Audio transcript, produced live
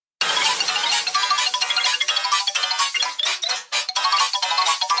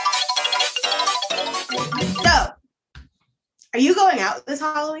Are you going out this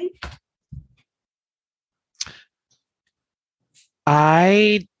Halloween?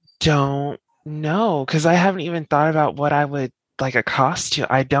 I don't know because I haven't even thought about what I would like a costume.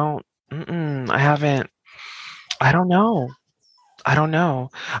 I don't. I haven't. I don't know. I don't know.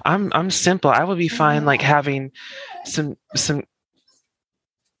 I'm simple. I would be fine like having some.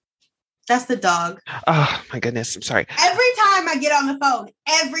 That's the dog. Oh my goodness! I'm sorry. Every time I get on the phone,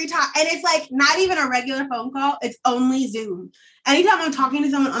 every time, and it's like not even a regular phone call. It's only Zoom. Anytime I'm talking to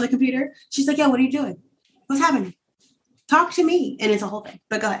someone on the computer, she's like, "Yo, what are you doing? What's happening? Talk to me." And it's a whole thing.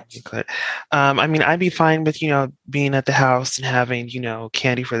 But go ahead. Good. I mean, I'd be fine with being at the house and having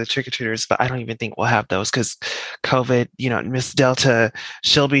candy for the trick or treaters, but I don't even think we'll have those because COVID. Miss Delta,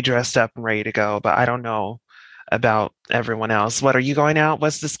 she'll be dressed up and ready to go, but I don't know about everyone else. What are you going out?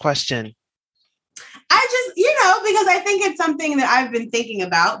 What's this question? I just, because I think it's something that I've been thinking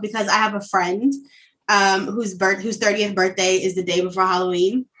about because I have a friend whose 30th birthday is the day before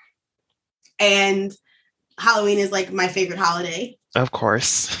Halloween. And Halloween is like my favorite holiday. Of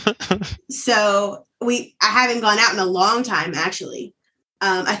course. So I haven't gone out in a long time, actually.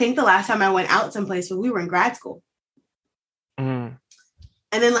 I think the last time I went out someplace when we were in grad school. Mm.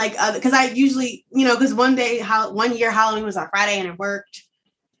 And then because I usually, because one year Halloween was on Friday and it worked.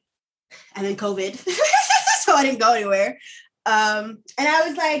 And then COVID. So I didn't go anywhere. And I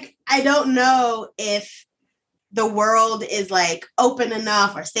was like, I don't know if the world is like open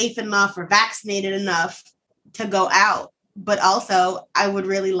enough or safe enough or vaccinated enough to go out. But also I would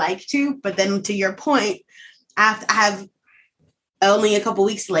really like to. But then to your point, I have only a couple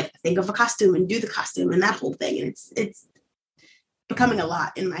weeks to like think of a costume and do the costume and that whole thing. And it's becoming a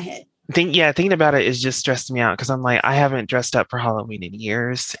lot in my head. Thinking about it is just stressing me out because I'm like, I haven't dressed up for Halloween in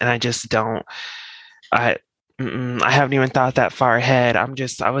years and I just don't. I haven't even thought that far ahead. I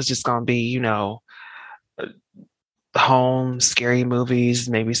was just gonna be, home, scary movies,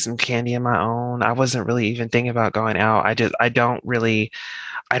 maybe some candy of my own. I wasn't really even thinking about going out. I don't really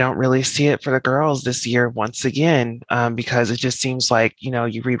see it for the girls this year once again, because it just seems like,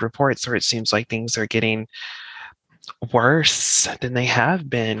 you read reports where it seems like things are getting worse than they have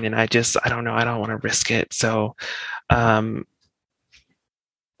been. And I don't know. I don't want to risk it. So, um,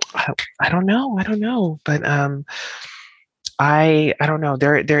 I don't know. I don't know, but, I don't know.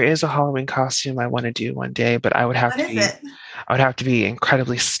 There is a Halloween costume I want to do one day, but I would have to be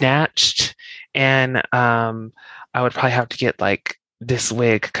incredibly snatched, and I would probably have to get like this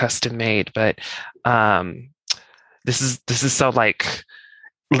wig custom made. But um, this is so like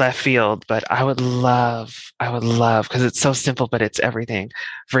left field. But I would love because it's so simple, but it's everything.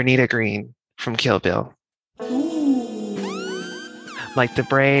 Vernita Green from Kill Bill, Ooh. like the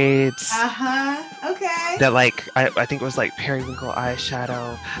braids. Okay. That like I think it was like periwinkle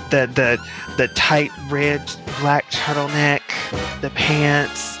eyeshadow, the tight ridged black turtleneck, the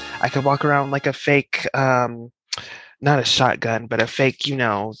pants. I could walk around like a fake not a shotgun, but a fake,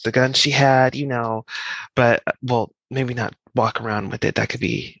 the gun she had, but well, maybe not walk around with it. That could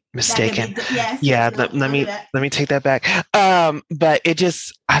be mistaken. Yes. Yeah, No, let me take that back. But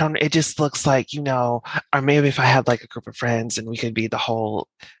I don't know, it just looks like, or maybe if I had like a group of friends and we could be the whole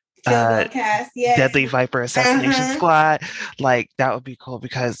cast, yes. Deadly Viper Assassination Squad, like that would be cool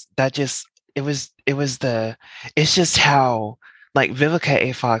because that just it's just how like Vivica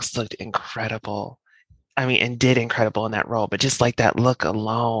A. Fox looked incredible. I mean, and did incredible in that role, but just like that look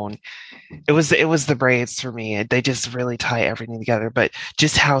alone, it was the braids for me. They just really tie everything together. But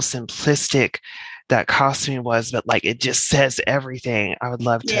just how simplistic that costume was, but like it just says everything. I would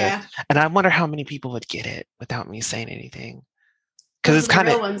love to, and I wonder how many people would get it without me saying anything. Because it's kind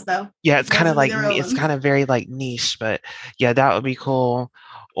of ones, though. Yeah, it's kind of like it's kind of very like niche, but yeah, that would be cool.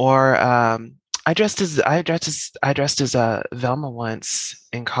 Or I dressed as a Velma once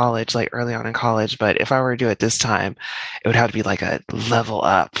in college, like early on in college. But if I were to do it this time, it would have to be like a level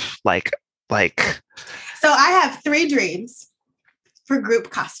up, like. So I have 3 dreams for group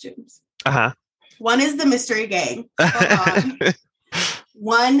costumes. One is the Mystery Gang.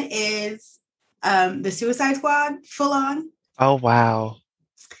 One is the Suicide Squad, full on. Oh wow.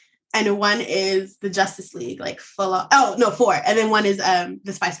 And one is the Justice League, like full on. Oh no, 4. And then one is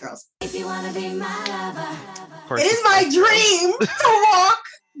the Spice Girls. If you want to be my lover. It is my dream to walk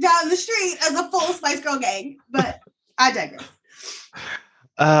down the street as a full Spice Girl gang. But I digress.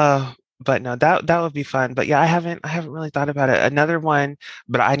 But no, that would be fun. But yeah, I haven't really thought about it. Another one,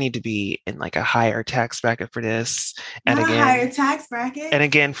 but I need to be in like a higher tax bracket for this. And Not again, a higher tax bracket. And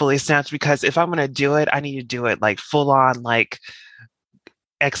again, fully snatched, because if I'm gonna do it, I need to do it like full on, like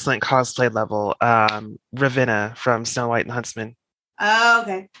excellent cosplay level. Ravenna from Snow White and Huntsman. Oh,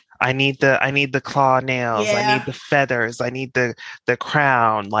 okay. I need the claw nails. I need Yeah. the feathers. I need the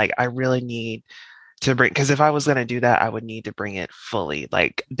crown. Like I really need to bring, because if I was gonna do that, I would need to bring it fully.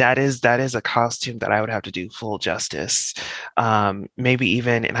 Like that is a costume that I would have to do full justice. Maybe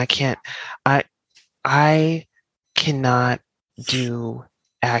even, and I I cannot do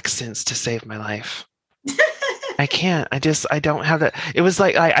accents to save my life. I can't. I don't have that. It was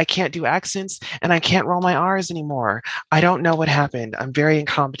like I can't do accents and I can't roll my R's anymore. I don't know what happened. I'm very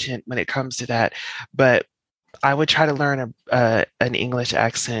incompetent when it comes to that. But I would try to learn an English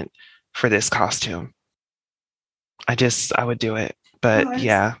accent for this costume. I would do it. But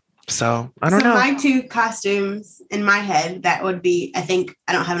yeah. So I don't So know. my two costumes in my head that would be, I think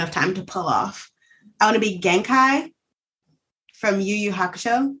I don't have enough time to pull off. I want to be Genkai from Yu Yu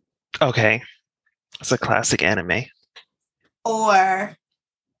Hakusho. Okay. It's a classic anime. Or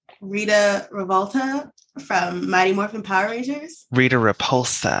Rita Revolta from Mighty Morphin Power Rangers. Rita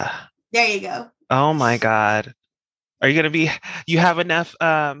Repulsa. There you go. Oh my God. Are you you have enough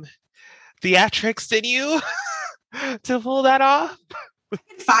theatrics in you to pull that off? I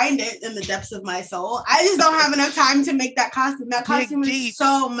can find it in the depths of my soul. I just don't have enough time to make that costume. That costume is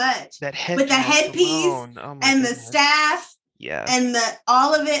so much. That headpiece with the headpiece and the staff, yeah, and the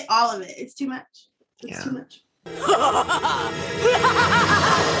all of it. It's too much. It's too much.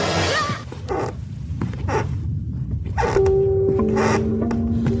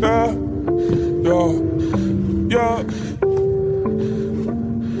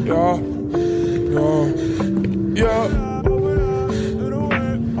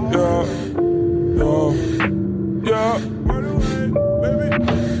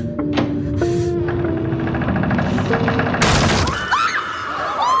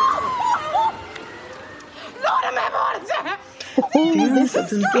 This is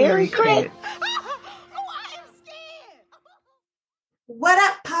some scary crit. What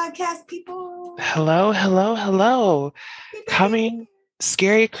up, podcast people? Hello, hello, hello.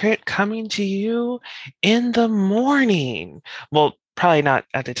 Scary Crit coming to you in the morning. Well, probably not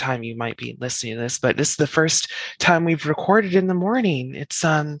at the time you might be listening to this, but this is the first time we've recorded in the morning. It's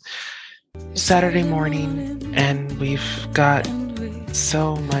Saturday morning, and we've got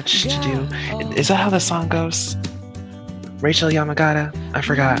so much to do. Is that how the song goes? Rachel Yamagata? I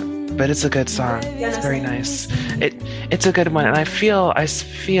forgot, but it's a good song. It's very nice. It's a good one, and I feel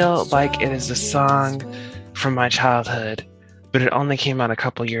like it is a song from my childhood, but it only came out a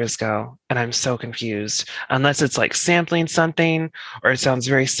couple years ago, and I'm so confused. Unless it's like sampling something, or it sounds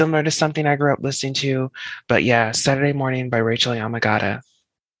very similar to something I grew up listening to. But yeah, Saturday Morning by Rachel Yamagata.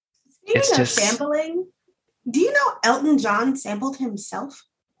 Speaking of sampling, do you know Elton John sampled himself?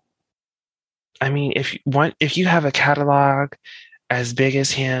 I mean, if you have a catalog as big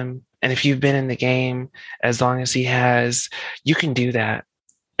as him, and if you've been in the game as long as he has, you can do that.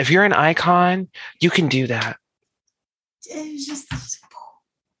 If you're an icon, you can do that. It's just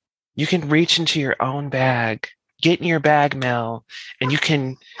you can reach into your own bag, get in your bag, Mel, and you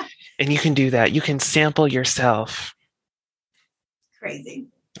can do that. You can sample yourself. Crazy.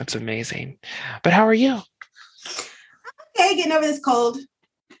 That's amazing. But how are you? Okay, getting over this cold.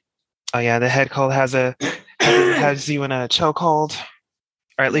 Oh yeah, the head cold has you in a chokehold,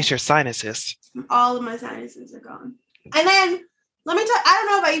 or at least your sinuses. All of my sinuses are gone. And then let me tell. I don't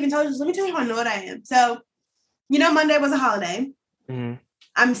know if I even told you. Let me tell you how annoyed I am. So, Monday was a holiday. Mm-hmm.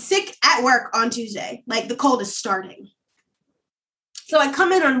 I'm sick at work on Tuesday. Like the cold is starting. So I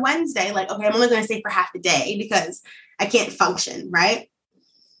come in on Wednesday. Like, okay, I'm only going to stay for half the day because I can't function. Right?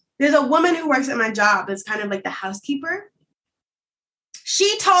 There's a woman who works at my job that's kind of like the housekeeper.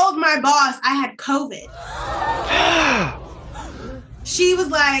 She told my boss I had COVID. She was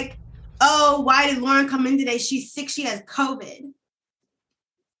like, oh, why did Lauren come in today? She's sick. She has COVID.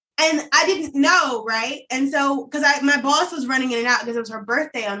 And I didn't know, right? And so, because my boss was running in and out because it was her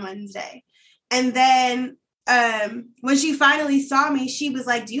birthday on Wednesday. And then when she finally saw me, she was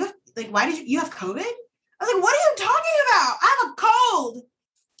like, why did you have COVID? I was like, what are you talking about? I have a cold.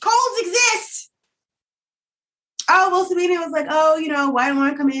 Colds exist. Oh, well, Sabina was like, oh, why don't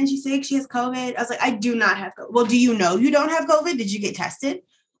Lauren come in? She's sick. She has COVID. I was like, I do not have COVID. Well, do you know you don't have COVID? Did you get tested?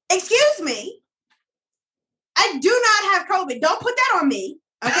 Excuse me. I do not have COVID. Don't put that on me.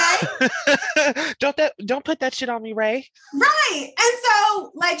 Okay? Don't put that shit on me, Ray. Right. And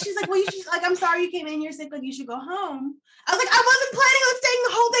so, she's like, well, you should, I'm sorry you came in. You're sick. Like, you should go home. I was like, I wasn't planning on staying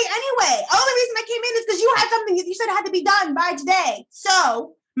the whole day anyway. Only reason I came in is because you had something that you said had to be done by today.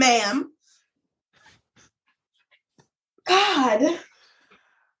 So, ma'am. God.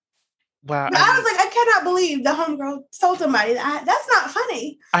 Well, But I I mean, was like, I cannot believe the homegirl told somebody that. That's not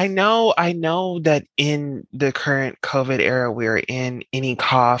funny. I know that in the current COVID era we're in, any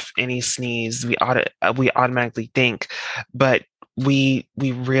cough, any sneeze, we automatically think, but we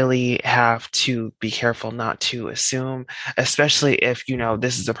really have to be careful not to assume, especially if,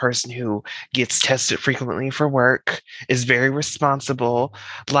 this is a person who gets tested frequently for work, is very responsible.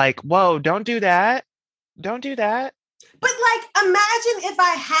 Like, whoa, don't do that. Don't do that. But like, imagine if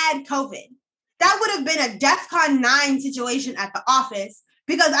I had COVID. That would have been a DEFCON 9 situation at the office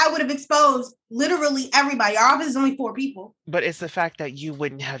because I would have exposed literally everybody. Our office is only 4 people. But it's the fact that you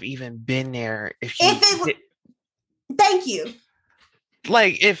wouldn't have even been there thank you.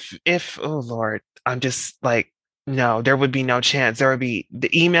 Like if oh Lord, I'm just like, no, there would be no chance. There would be the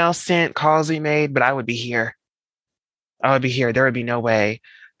email sent, calls we made, but I would be here. I would be here. There would be no way.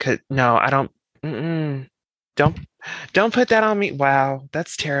 Cause no, I don't. Don't don't put that on me. Wow,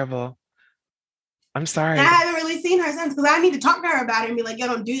 that's terrible. I'm sorry. And I haven't really seen her since because I need to talk to her about it and be like, yo,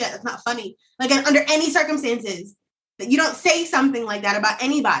 don't do that. That's not funny. Like under any circumstances, that you don't say something like that about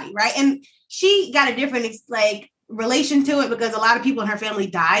anybody, right? And she got a different like relation to it because a lot of people in her family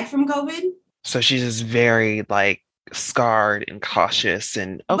died from COVID. So she's just very like scarred and cautious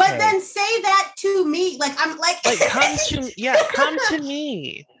and okay. But then say that to me. Like I'm like come to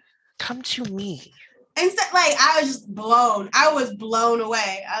me. Come to me. Instead, like I was just blown. I was blown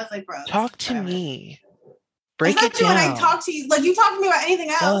away. I was like, bro. Talk to me. Break it down. When I talk to you, like you talk to me about anything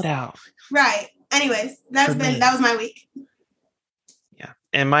else. Spell it out. Right. Anyways, that was my week. Yeah.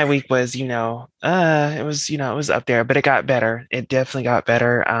 And my week was, it was up there, but it got better. It definitely got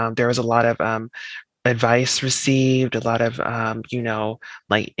better. There was a lot of advice received, a lot of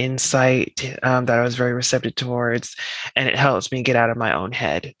like insight that I was very receptive towards, and it helps me get out of my own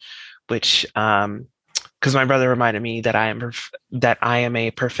head, which because my brother reminded me that I am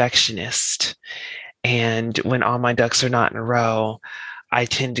a perfectionist, and when all my ducks are not in a row, I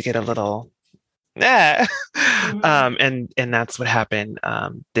tend to get a little and that's what happened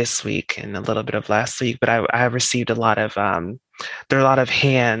this week and a little bit of last week. But I received a lot of there are a lot of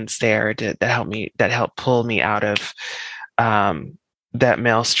hands there that help pull me out of that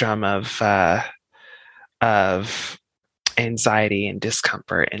maelstrom of anxiety and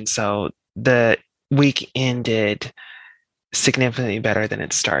discomfort. And so the week ended significantly better than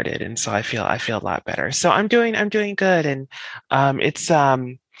it started, and so I feel a lot better. So I'm doing good, and it's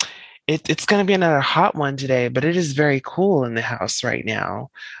going to be another hot one today, but it is very cool in the house right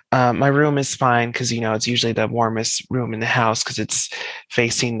now. My room is fine because it's usually the warmest room in the house because it's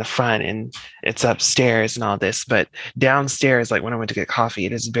facing the front and it's upstairs and all this. But downstairs, like when I went to get coffee,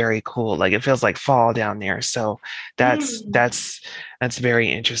 it is very cool. Like it feels like fall down there. So that's very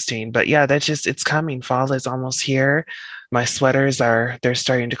interesting. But yeah, it's coming. Fall is almost here. My sweaters they're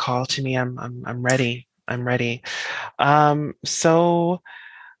starting to call to me. I'm ready. I'm ready. So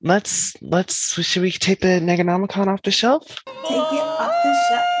should we take the Neganomicon off the shelf? Take it off the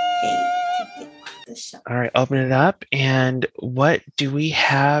shelf. Hey, take it off the shelf. All right, open it up. And what do we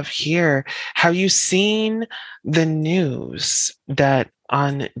have here? Have you seen the news that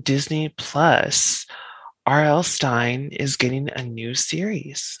on Disney Plus, R.L. Stine is getting a new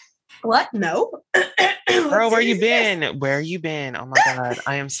series? What? No. Girl, where you been? Where you been? Oh my God.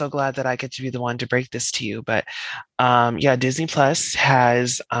 I am so glad that I get to be the one to break this to you. But Disney Plus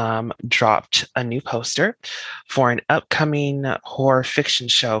has dropped a new poster for an upcoming horror fiction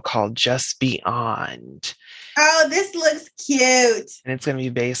show called Just Beyond. Oh, this looks cute. And it's going to be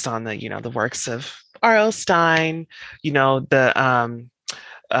based on the works of R.L. Stine, the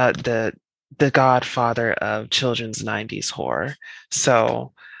godfather of children's 90s horror.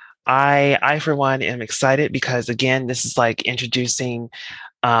 So I for one am excited because again, this is like introducing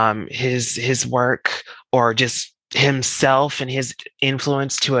his work or just himself and his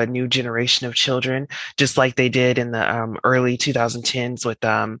influence to a new generation of children, just like they did in the early 2010s with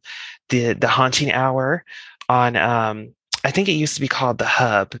the Haunting Hour on I think it used to be called The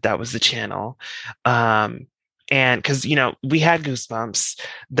Hub. That was the channel. And because we had Goosebumps,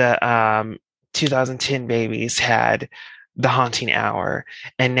 the 2010 babies had the Haunting Hour,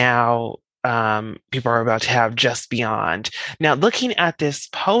 and now people are about to have Just Beyond. Now, looking at this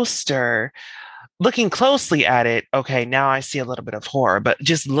poster, looking closely at it, okay, now I see a little bit of horror, but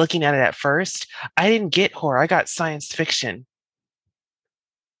just looking at it at first, I didn't get horror. I got science fiction.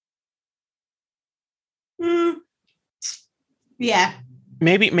 Yeah.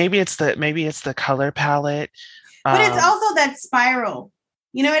 Maybe it's the color palette. But it's also that spiral.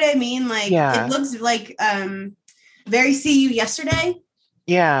 You know what I mean? Like yeah. It looks like very See You Yesterday.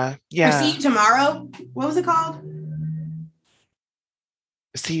 Yeah. Or See You Tomorrow. What was it called?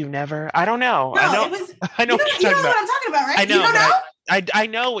 See you never. I don't know. No, I know. it was. I know what You you're know talking about. what I'm talking about, right? I You know, don't but know? I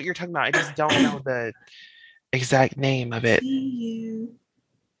know what you're talking about. I just don't know the exact name of it. See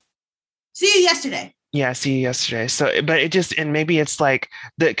you yesterday. Yeah, see you yesterday. So, but it just, and maybe it's like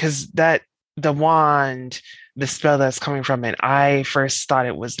because the wand, the spell that's coming from it, I first thought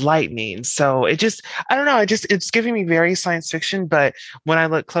it was lightning. So it just, I don't know. It's giving me very science fiction. But when I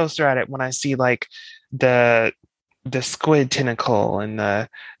look closer at it, when I see like the the squid tentacle and The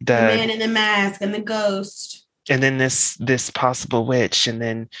the man in the mask and the ghost. and then this possible witch, and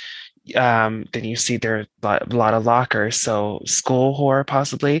then you see there are a lot of lockers, so school horror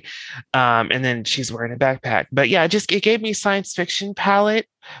possibly, and then she's wearing a backpack. But yeah, it gave me science fiction palette.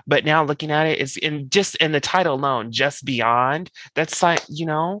 But now looking at it, it's in the title alone, just beyond. That's science,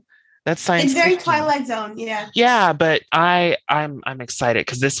 that's It's science very fiction. Twilight Zone, yeah. Yeah, but I'm excited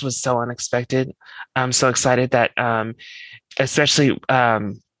because this was so unexpected. I'm so excited that especially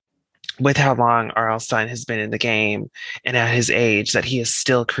with how long R.L. Stein has been in the game and at his age that he is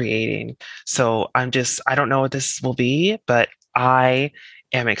still creating. So I don't know what this will be, but I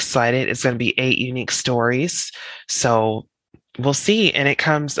am excited. It's going to be 8 unique stories. So we'll see. And it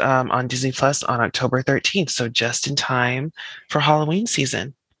comes on Disney Plus on October 13th. So just in time for Halloween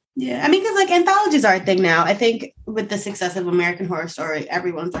season. Yeah, I mean, because like anthologies are a thing now. I think with the success of American Horror Story,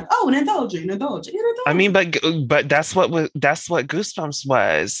 everyone's like, "Oh, an anthology, an anthology, an I anthology." mean, but that's what Goosebumps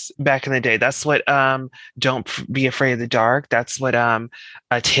was back in the day. That's what Don't Be Afraid of the Dark. That's what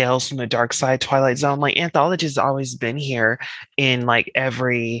Tales from the Dark Side, Twilight Zone. Like anthologies always been here in like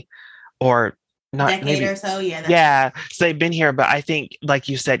every or not Decade maybe or so. Yeah, that's true. yeah. So they've been here, but I think like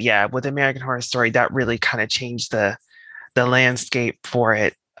you said, yeah, with American Horror Story, that really kind of changed the landscape for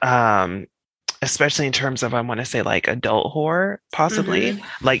it. Especially in terms of I want to say like adult horror, possibly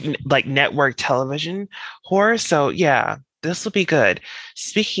Mm-hmm. like network television horror. So yeah, this will be good.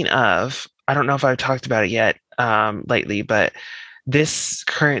 Speaking of, I don't know if I've talked about it yet lately, but this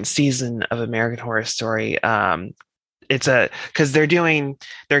current season of American Horror Story, it's a because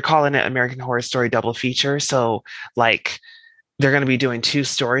they're calling it American Horror Story double feature. So like they're going to be doing 2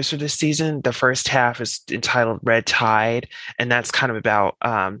 stories for this season. The first half is entitled Red Tide, and that's kind of about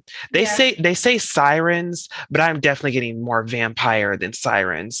Yeah, they say sirens, but I'm definitely getting more vampire than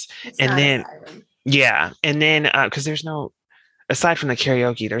sirens. it's And not a then siren. yeah, and then because there's no aside from the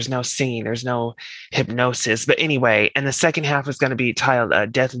karaoke, there's no singing, there's no hypnosis. But anyway, and the second half is going to be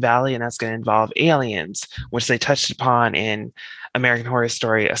titled Death Valley, and that's going to involve aliens, which they touched upon in American Horror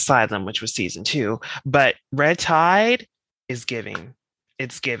Story Asylum, which was season 2. But Red Tide is giving.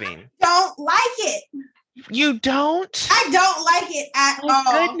 It's giving. Don't like it. You don't? I don't like it at My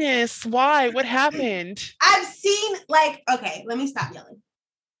all. goodness. Why? What happened? I've seen like okay, let me stop yelling.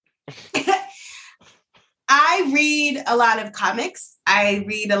 I read a lot of comics. I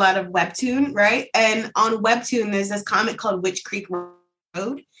read a lot of webtoon, right? And on webtoon, there's this comic called Witch Creek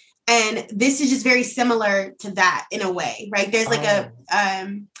Road, and this is just very similar to that in a way, right? There's like Oh.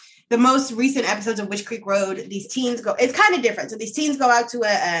 the most recent episodes of Witch Creek Road. These teens go. It's kind of different. So these teens go out to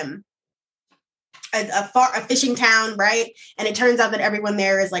a fishing town, right? And it turns out that everyone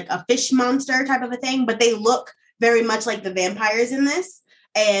there is like a fish monster type of a thing, but they look very much like the vampires in this.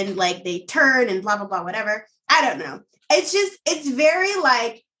 And like they turn and blah, blah, blah, whatever. I don't know. It's very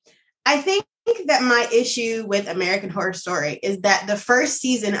like, I think that my issue with American Horror Story is that the first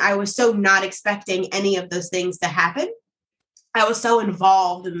season, I was so not expecting any of those things to happen. I was so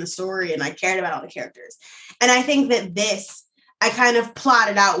involved in the story and I cared about all the characters. And I think that I kind of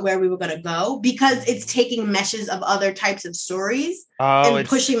plotted out where we were going to go because it's taking meshes of other types of stories Oh, and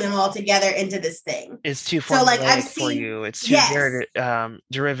pushing them all together into this thing. it's too So like I've formulaic for seen, you. It's too yes,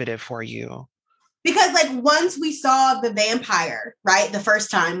 derivative for you. because like once we saw the vampire, right, the first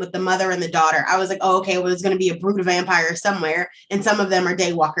time with the mother and the daughter, I was like, oh, okay, well, there's going to be a brood of vampires somewhere, and some of them are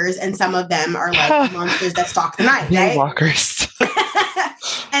daywalkers, and some of them are like monsters that stalk the night, right? Daywalkers.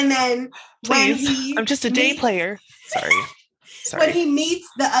 And then when Please. I'm just a day player. Sorry. When he meets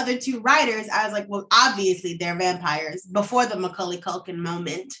the other 2 writers, I was like, well, obviously they're vampires before the Macaulay Culkin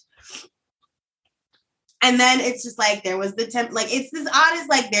moment. And then it's just like there was the like it's this honest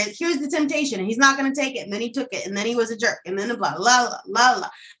like here's the temptation and he's not going to take it, and then he took it, and then he was a jerk, and then blah blah blah blah blah.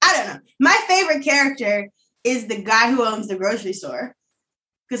 I don't know. My favorite character is the guy who owns the grocery store,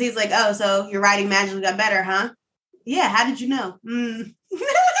 because he's like, oh, so your writing magically got better, huh? Yeah. How did you know?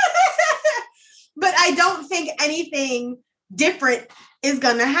 But I don't think anything different is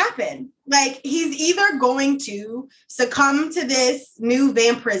gonna happen. Like he's either going to succumb to this new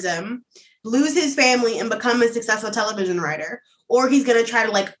vampirism, lose his family, and become a successful television writer, or he's going to try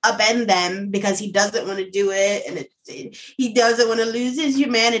to like upend them because he doesn't want to do it. And he doesn't want to lose his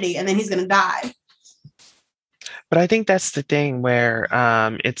humanity. And then he's going to die. But I think that's the thing where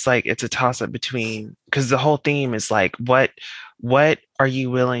it's like it's a toss up between, because the whole theme is like, what are you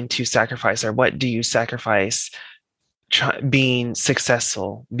willing to sacrifice, or what do you sacrifice being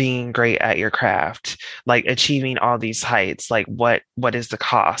successful, being great at your craft, like achieving all these heights? Like what is the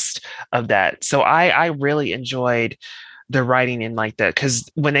cost of that? So I really enjoyed the writing in like that, because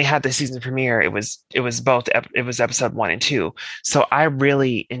when they had the season premiere, it was episode 1 and 2. So I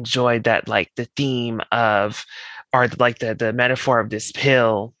really enjoyed that, like the theme of, or like the metaphor of this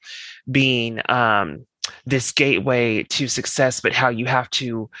pill being this gateway to success, but how you have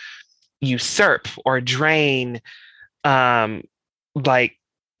to usurp or drain like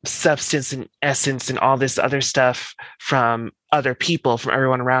substance and essence and all this other stuff from other people, from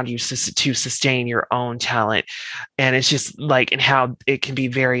everyone around you, to sustain your own talent. And it's just like, and how it can be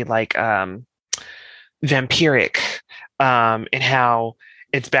very like vampiric, and how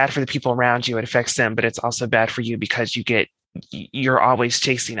it's bad for the people around you, it affects them, but it's also bad for you because you're always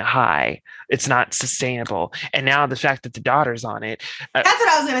chasing a high. It's not sustainable. And now the fact that the daughter's on it. That's what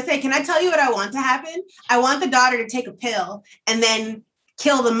I was going to say. Can I tell you what I want to happen? I want the daughter to take a pill and then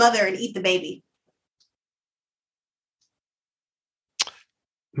kill the mother and eat the baby.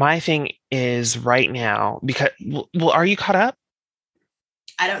 My thing is right now, because, well, are you caught up?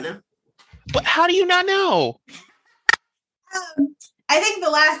 I don't know. But how do you not know? I think the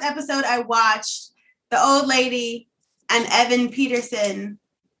last episode I watched, the old lady and Evan Peterson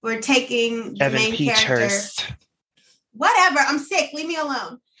were taking the main character. Whatever, I'm sick. Leave me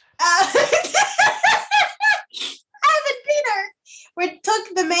alone. Evan Peter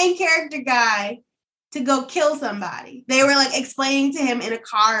took the main character guy to go kill somebody. They were like explaining to him in a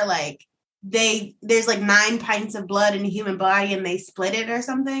car, like there's like 9 pints of blood in a human body and they split it or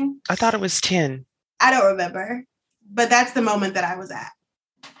something. I thought it was 10. I don't remember. But that's the moment that I was at.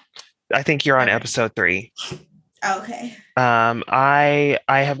 I think you're on episode 3. Okay. I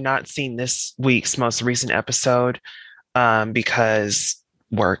have not seen this week's most recent episode because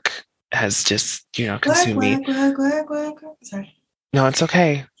work has just, consumed me. Work. Sorry. No, it's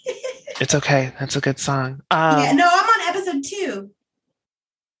okay. It's okay. That's a good song. Yeah, no, I'm on episode 2.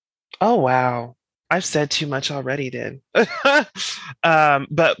 Oh, wow. I've said too much already then.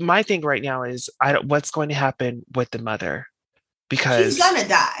 But my thing right now is what's going to happen with the mother, because she's gonna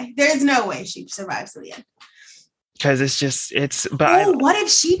die. There's no way she survives to the end. Because what if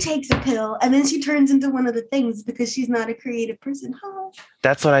she takes a pill and then she turns into one of the things because she's not a creative person? Oh.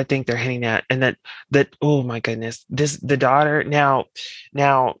 That's what I think they're hinting at. And that oh my goodness, the daughter now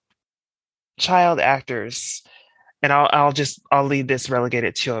child actors. And I'll leave this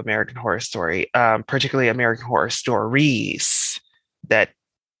relegated to American Horror Story, particularly American Horror Stories. The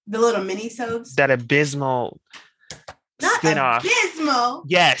little mini-sodes? That abysmal spinoff. Abysmal?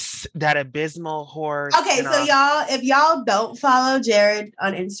 Yes, that abysmal horror. Okay, spin-off. So if y'all don't follow Jared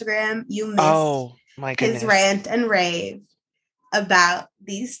on Instagram, you missed his rant and rave about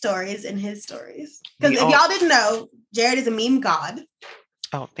these stories and his stories. Because if y'all didn't know, Jared is a meme god.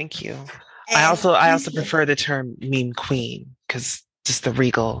 Oh, thank you. I also prefer the term meme queen, because just the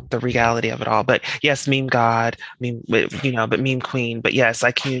regality of it all. But yes, meme god, but meme queen. But yes,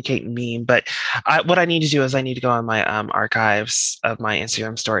 I communicate in meme. But what I need to do is I need to go on my archives of my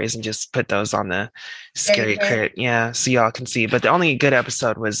Instagram stories and just put those on the scary crit. Yeah, so y'all can see. But the only good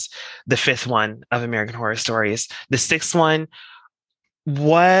episode was the 5th one of American Horror Stories. The 6th one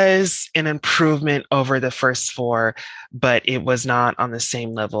was an improvement over the first 4, but it was not on the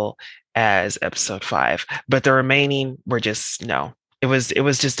same level as episode 5. But the remaining were just no. It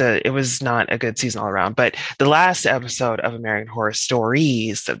was not a good season all around. But the last episode of American Horror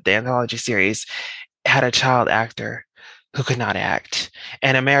Stories, the anthology series, had a child actor who could not act.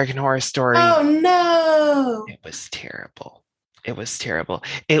 And American Horror Story. Oh no! It was terrible. It was terrible.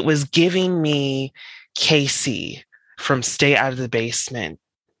 It was giving me Casey from Stay Out of the Basement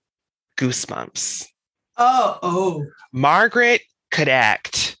goosebumps. Oh. Margaret could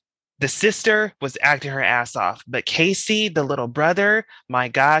act. The sister was acting her ass off, but Casey, the little brother, my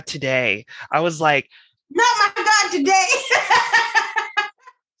God, today. I was like, not my God, today.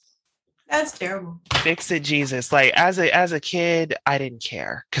 That's terrible. Fix it, Jesus. Like as a kid, I didn't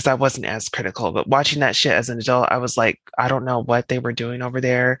care because I wasn't as critical. But watching that shit as an adult, I was like, I don't know what they were doing over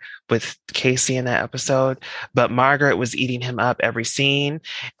there with Casey in that episode. But Margaret was eating him up every scene,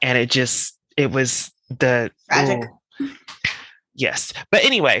 and it was the tragic. Yes. But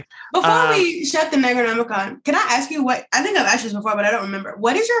anyway. Before we shut the Necronomicon, can I ask you what, I think I've asked this before, but I don't remember.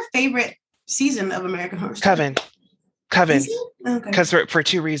 What is your favorite season of American Horror Story? Coven. Coven. Okay. Because for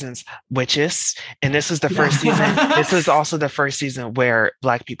two reasons. Witches. And this was the first season. This was also the first season where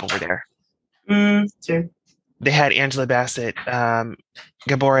Black people were there. True. They had Angela Bassett, Gabore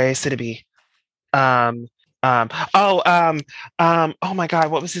Sidibe. Oh my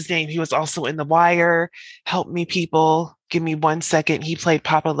God, what was his name? He was also in The Wire. Help me, people. Give me 1 second. He played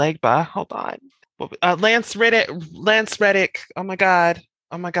Papa Legba. Hold on. Lance Reddick. Lance Reddick. Oh my God.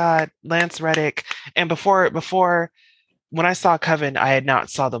 Lance Reddick. And before when I saw Coven, I had not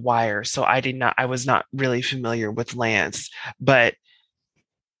saw The Wire, so I was not really familiar with Lance, but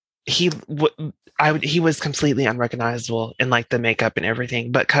he was completely unrecognizable in like the makeup and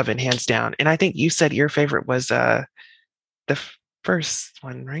everything, but Coven hands down. And I think you said your favorite was the first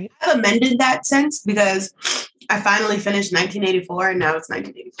one, right? I've amended that since because I finally finished 1984 and now it's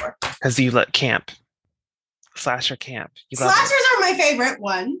 1984. Because you let slasher camp. Slashers are my favorite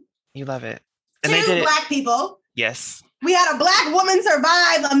one. You love it. And two, Black people. Yes. We had a Black woman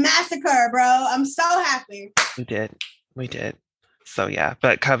survive a massacre, bro. I'm so happy. We did. So yeah,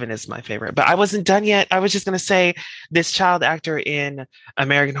 but Coven is my favorite. But I wasn't done yet. I was just going to say this child actor in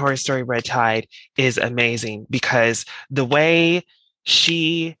American Horror Story Red Tide is amazing because the way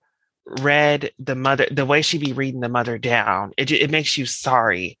she read the way she be reading the mother down, it makes you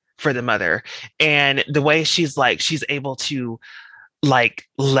sorry for the mother. And the way she's able to like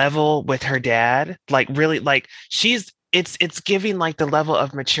level with her dad, like really like it's giving like the level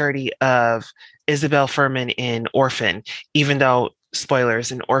of maturity of Isabel Furman in Orphan, even though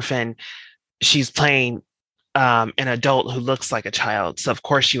spoilers in Orphan, she's playing an adult who looks like a child. So of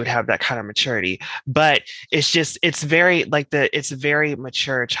course she would have that kind of maturity, but it's very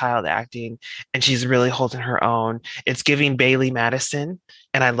mature child acting and she's really holding her own. It's giving Bailey Madison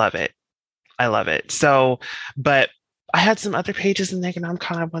and I love it. So, but I had some other pages in there and I'm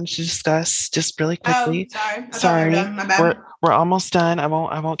kind of wanted to discuss just really quickly. Oh, sorry. My bad. We're almost done. I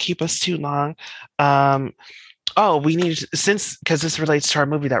won't keep us too long. We need because this relates to our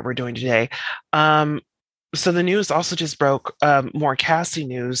movie that we're doing today. So the news also just broke, more casting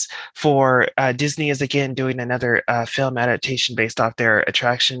news for Disney is again doing another film adaptation based off their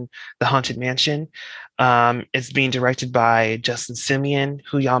attraction, The Haunted Mansion. It's being directed by Justin Simien,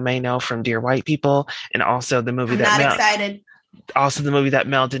 who y'all may know from Dear White People, and also the movie the movie that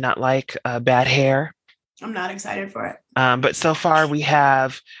Mel did not like, Bad Hair. I'm not excited for it. But so far we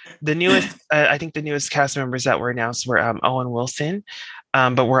have the newest, I think the newest cast members that were announced were Owen Wilson.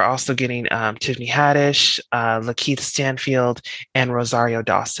 But we're also getting Tiffany Haddish, Lakeith Stanfield, and Rosario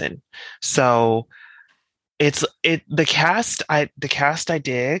Dawson. So the cast I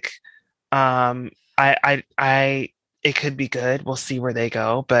dig. It could be good. We'll see where they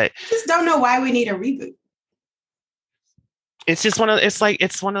go, but I just don't know why we need a reboot. It's just one of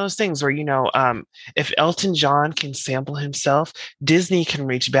those things where, if Elton John can sample himself, Disney can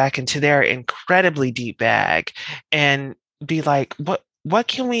reach back into their incredibly deep bag and be like, what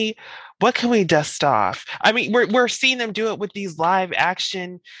can we dust off? I mean, we're seeing them do it with these live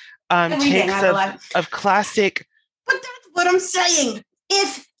action takes of classic. But that's what I'm saying.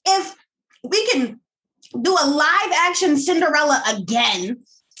 If we can do a live action Cinderella again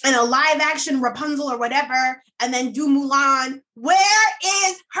and a live action Rapunzel or whatever, and then do Mulan, where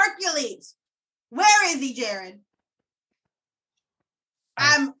is Hercules? Where is he, Jared?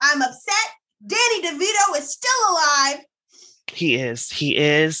 I'm upset. Danny DeVito is still alive. He is.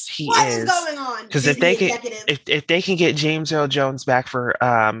 What is going on? Because if they can get James Earl Jones back for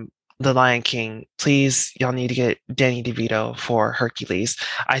The Lion King, please, y'all need to get Danny DeVito for Hercules.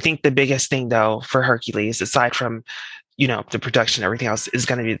 I think the biggest thing though for Hercules, aside from the production and everything else, is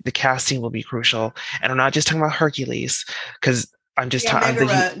going to be the casting will be crucial. And I'm not just talking about Hercules because I'm just talking.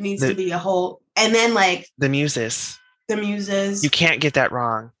 Megara needs to be a whole, and then like the muses. You can't get that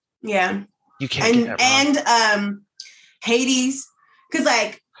wrong. Yeah, you can't get that wrong. And Hades, because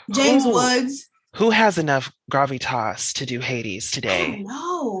like James Woods, who has enough gravitas to do Hades today?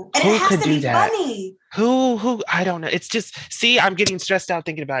 No, and who it has to be funny. Who? I don't know. It's just I'm getting stressed out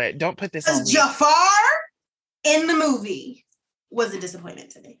thinking about it. Don't put this on me. Jafar in the movie was a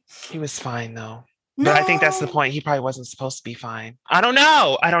disappointment to me. He was fine though. No. But I think that's the point. He probably wasn't supposed to be fine. I don't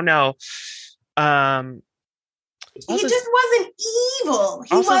know. He just wasn't evil.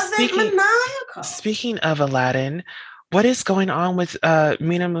 He wasn't maniacal. Speaking of Aladdin, what is going on with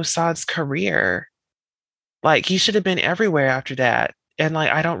Mina Musad's career? Like, he should have been everywhere after that. And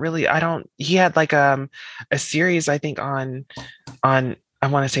like, he had like a series, I think on I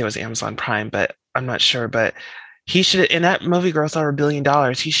want to say it was Amazon Prime, but I'm not sure. But he should, in that movie grossed over $1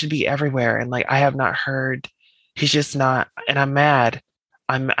 billion. He should be everywhere. And like, I have not heard, he's just not, and I'm mad.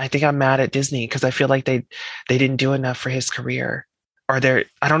 I think I'm mad at Disney because I feel like they didn't do enough for his career. Or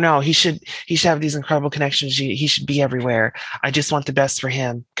I don't know. He should have these incredible connections. He should be everywhere. I just want the best for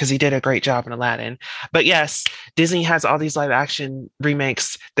him because he did a great job in Aladdin. But yes, Disney has all these live action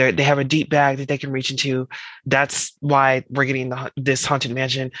remakes. They have a deep bag that they can reach into. That's why we're getting this Haunted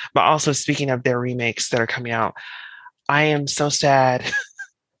Mansion. But also, speaking of their remakes that are coming out, I am so sad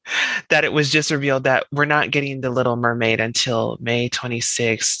that it was just revealed that we're not getting The Little Mermaid until May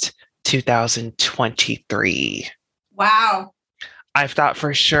 26th, 2023. Wow. I thought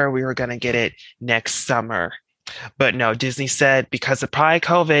for sure we were going to get it next summer. But no, Disney said because of probably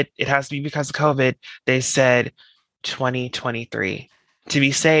COVID, it has to be because of COVID, they said 2023 to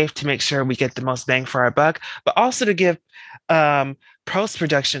be safe, to make sure we get the most bang for our buck, but also to give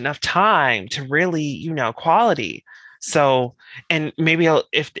post-production enough time to really, quality. So, and maybe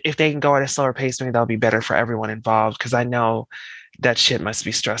if they can go at a slower pace, maybe that'll be better for everyone involved, because I know that shit must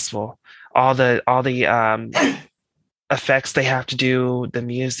be stressful. All the effects they have to do, the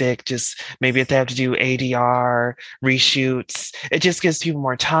music, just maybe if they have to do ADR reshoots, it just gives people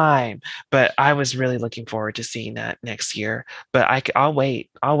more time. But I was really looking forward to seeing that next year. But I'll wait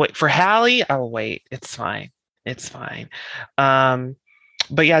for Halle. I'll wait. It's fine.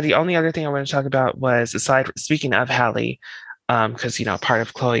 But yeah, the only other thing I want to talk about was, speaking of Halle, because part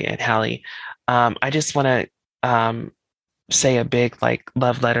of Chloe and Halle, I just want to say a big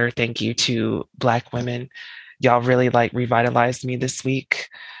love letter, thank you to Black women. Y'all really revitalized me this week.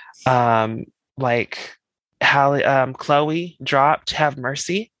 Halle, Chloe dropped "Have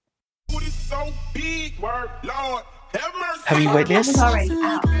Mercy." Have you witnessed? It's already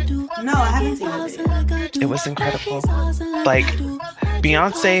out. No, I haven't seen the video. It was incredible.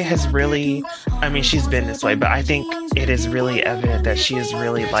 Beyonce has really, she's been this way, but I think it is really evident that she has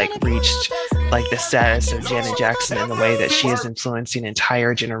really reached the status of Janet Jackson in the way that she is influencing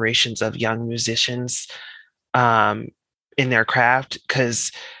entire generations of young musicians in their craft,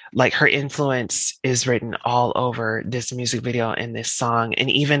 because her influence is written all over this music video and this song.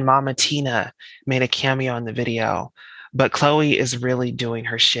 And even Mama Tina made a cameo in the video. But Chloe is really doing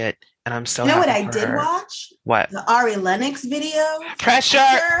her shit, and I'm so happy what I for did her. watch? What? The Ari Lennox video.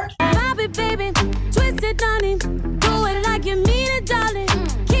 Pressure. Bobby, baby, twist it, honey. Do it like you mean it, darling.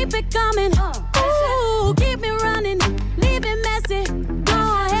 Keep it coming. Ooh, keep me running. Leave it messy. Go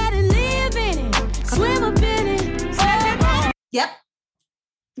ahead and live in it. Swim up in it. Yep.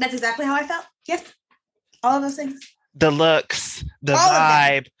 That's exactly how I felt. Yes. All of those things. The looks, the all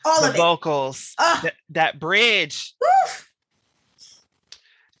vibe, the vocals, that bridge. Woof.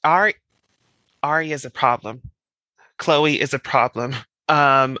 Ari is a problem. Chloe is a problem.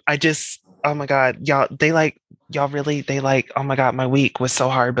 Oh my God, y'all, oh my God, my week was so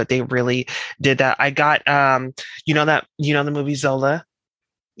hard, but they really did that. I got, the movie Zola?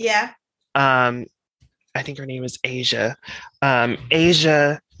 Yeah. I think her name is Asia.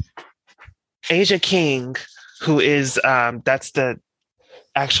 Asia King, who is, that's the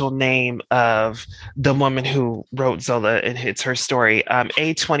actual name of the woman who wrote Zola, and it's her story.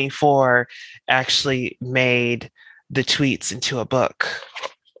 A24 actually made the tweets into a book.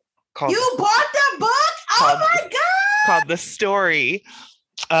 You bought the book? Oh my God! Called The Story,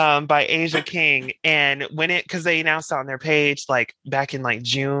 by Asia King. And because they announced it on their page back in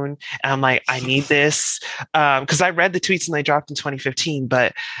June, and I'm like, I need this, because I read the tweets and they dropped in 2015,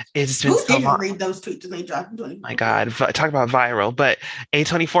 but it's been so long. Read those tweets and they dropped in 2015? My God, talk about viral. But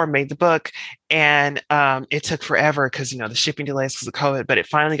A24 made the book, and it took forever because the shipping delays because of COVID, but it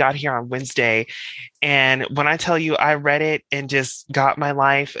finally got here on Wednesday. And when I tell you, I read it and just got my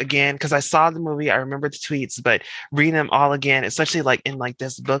life again, because I saw the movie, I remember the tweets, but reading them all again, especially in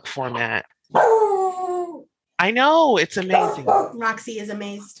this book format. I know, it's amazing. Roxy is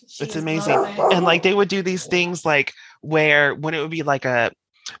amazed. It's amazing. And they would do these things where when it would be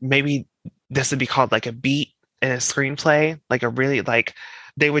maybe this would be called a beat in a screenplay, a really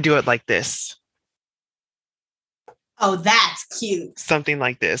they would do it like this. Oh, that's cute. Something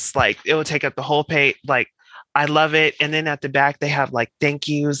like this. It would take up the whole page. I love it. And then at the back they have thank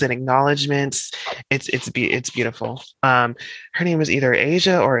yous and acknowledgements. It's beautiful. Her name is either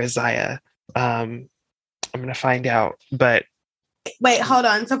Asia or Isaiah. I'm gonna find out. But wait, hold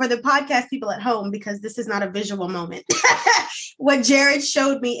on. So for the podcast people at home, because this is not a visual moment, what Jared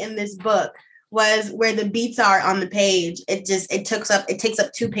showed me in this book was where the beats are on the page. It takes up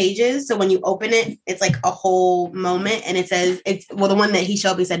 2 pages. So when you open it, it's a whole moment, and it says the one that he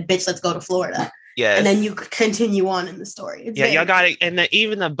showed me said, "Bitch, let's go to Florida." Yes. And then you continue on in the story. Y'all got it. And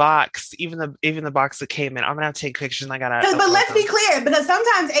even the box that came in, I'm gonna have to take pictures, and I gotta. But let's be clear, because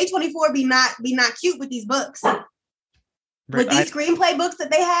sometimes A24 be not cute with these books. with these screenplay books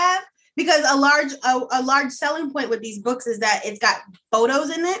that they have, because a large selling point with these books is that it's got photos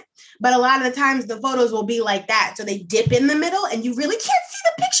in it, but a lot of the times the photos will be like that, so they dip in the middle and you really can't see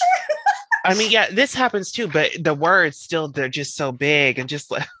the picture. I mean, yeah, this happens too, but the words still, they're just so big and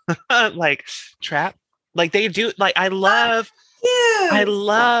just like trap, like they do. Like I love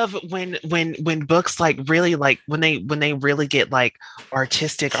when books like really like when they really get like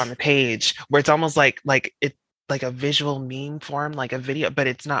artistic on the page, where it's almost like it like a visual meme form, like a video, but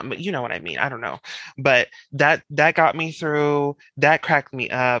it's not, you know what I mean? I don't know, but that got me through, that cracked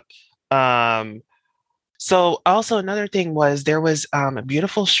me up. So also another thing was there was a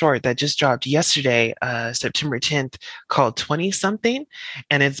beautiful short that just dropped yesterday, September 10th, called 20 something.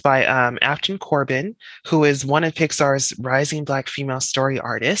 And it's by Afton Corbin, who is one of Pixar's rising Black female story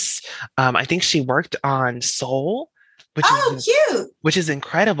artists. I think she worked on Soul, cute, which is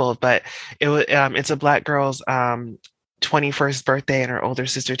incredible. But it's a Black girl's 21st birthday, and her older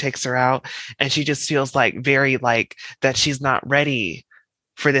sister takes her out, and she just feels like very like that she's not ready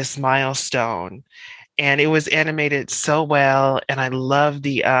for this milestone. And it was animated so well, and I love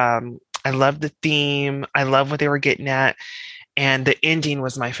the theme. I love what they were getting at, and the ending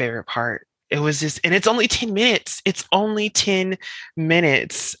was my favorite part. It was just, and it's only 10 minutes. It's only 10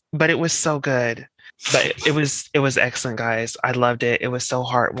 minutes, but it was so good. But it was excellent, guys. I loved it. It was so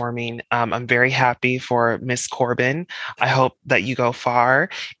heartwarming. I'm very happy for Miss Corbin. I hope that you go far.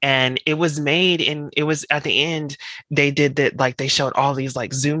 And it was made it was at the end, they did that, like they showed all these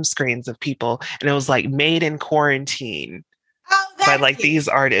like Zoom screens of people, and it was like made in quarantine by like these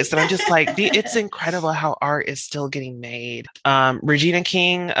artists. And I'm just like, it's incredible how art is still getting made. Regina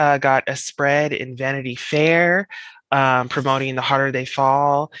King got a spread in Vanity Fair promoting The Harder They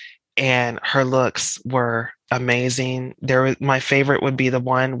Fall. And her looks were amazing. My favorite would be the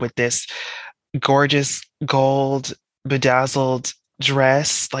one with this gorgeous gold bedazzled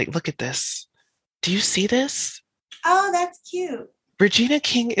dress. Like, look at this. Do you see this? Oh, that's cute. Regina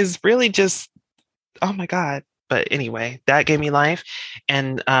King is really just, oh my God. But anyway, that gave me life.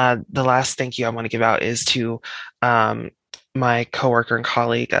 And the last thank you I want to give out is to my coworker and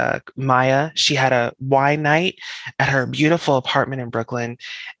colleague, Maya. She had a wine night at her beautiful apartment in Brooklyn.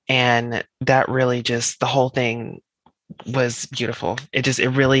 And that really just, the whole thing was beautiful. It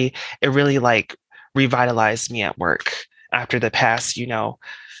really like revitalized me at work after the past,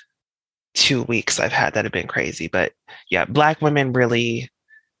 2 weeks I've had that have been crazy. But yeah, Black women really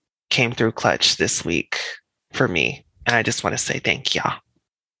came through clutch this week for me. And I just want to say thank y'all.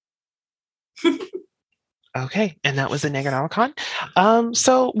 Okay, and that was the Neganomicon.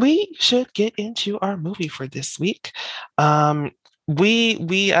 So we should get into our movie for this week. We're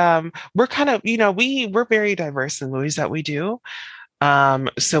kind of, we're very diverse in movies that we do.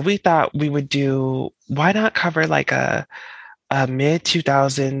 So we thought we would why not cover like a mid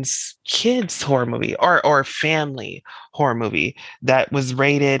 2000s kids horror movie or family horror movie that was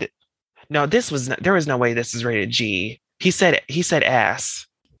rated. No, there was no way this is rated G. He said ass.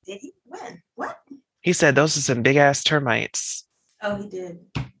 Did he? When? What? He said those are some big ass termites. Oh, he did.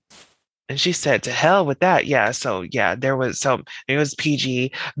 And she said, to hell with that. Yeah. So yeah, it was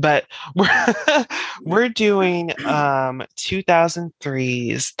PG, but we're doing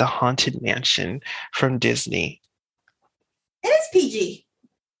 2003's The Haunted Mansion from Disney. It is PG.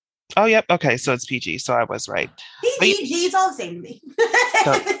 Oh, yep. Okay. So it's PG. So I was right. PG, it's all the same to me.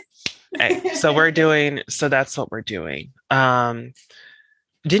 So that's what we're doing.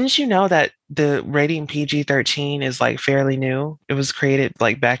 Didn't you know that the rating PG-13 is like fairly new? It was created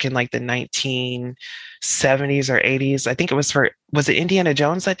like back in like the 1970s or 80s. I think was it Indiana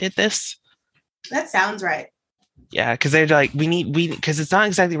Jones that did this? That sounds right. Yeah, because they're like, because it's not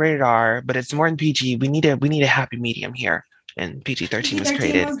exactly rated R, but it's more than PG. We need a happy medium here. And PG-13 was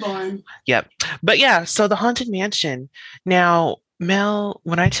created. Was born. Yep. But yeah, so The Haunted Mansion. Now, Mel,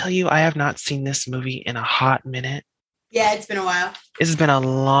 when I tell you I have not seen this movie in a hot minute. Yeah, it's been a while. It's been a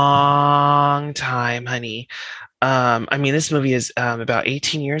long time, honey. I mean, this movie is about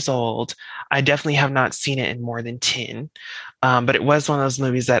 18 years old. I definitely have not seen it in more than 10. But it was one of those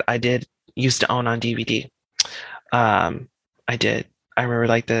movies that I did used to own on DVD. I did. I remember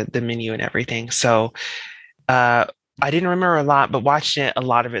like the menu and everything. So I didn't remember a lot, but watching it, a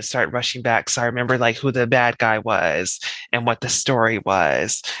lot of it started rushing back. So I remember like who the bad guy was and what the story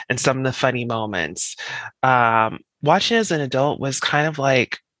was and some of the funny moments. Watching as an adult was kind of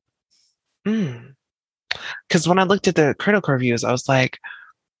like, because when I looked at the critical reviews, I was like,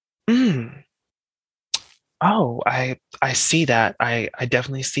 oh, I see that. I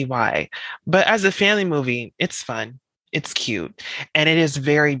definitely see why. But as a family movie, it's fun. It's cute. And it is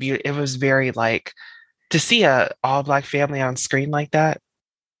very beautiful. It was very like, to see a all Black family on screen like that.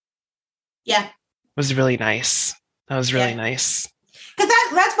 Yeah. Was really nice. That was really nice. Because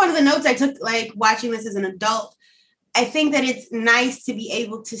that's one of the notes I took, like, watching this as an adult. I think that it's nice to be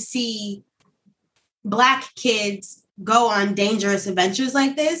able to see Black kids go on dangerous adventures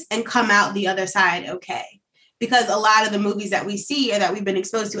like this and come out the other side okay. Because a lot of the movies that we see or that we've been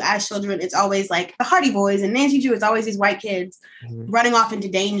exposed to as children, it's always like the Hardy Boys and Nancy Drew. It's always these white kids running off into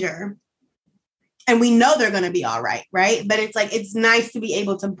danger. And we know they're going to be all right, right? But it's like, it's nice to be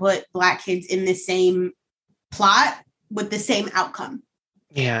able to put Black kids in the same plot with the same outcome.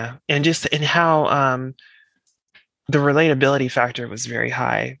 Yeah. And just in how the relatability factor was very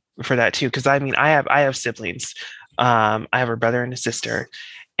high for that too. Because I mean, I have siblings. I have a brother and a sister,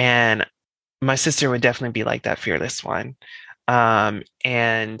 and my sister would definitely be like that fearless one. And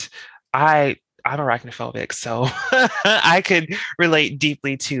I'm arachnophobic, so I could relate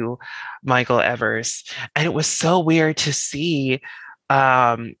deeply to Michael Evers. And it was so weird to see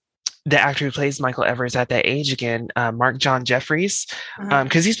the actor who plays Michael Evers at that age again, Mark John Jeffries,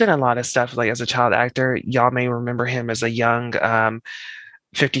 because he's been in a lot of stuff, like as a child actor. Y'all may remember him as a young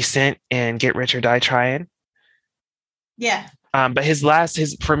 50 Cent in Get Rich or Die Trying. Yeah. But his most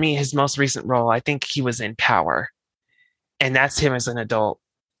recent role, I think he was in Power. And that's him as an adult.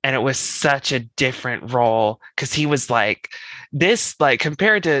 And it was such a different role because he was like this, like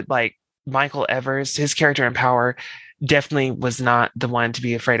compared to like Michael Evers, his character in Power definitely was not the one to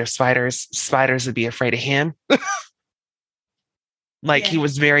be afraid of spiders. Spiders would be afraid of him. He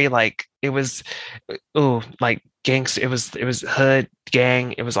was very like, it was, like gangster. It was hood,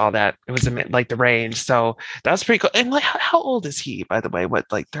 gang. It was all that. It was like the range. So that was pretty cool. And like, how old is he, by the way? What,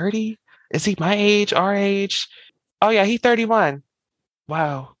 like 30? Is he my age, our age? Oh yeah, he's 31.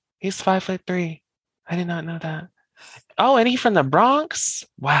 Wow. He's 5'3". I did not know that. Oh, and he's from the Bronx?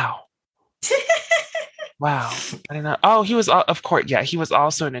 Wow. Wow. I didn't know. Oh, he was, of course. Yeah, he was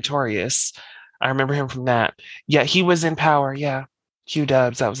also Notorious. I remember him from that. Yeah, he was in Power. Yeah. Hugh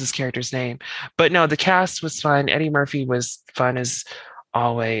Dubs, that was his character's name. But no, the cast was fun. Eddie Murphy was fun as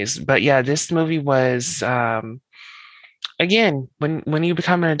always. But yeah, this movie was, again, when you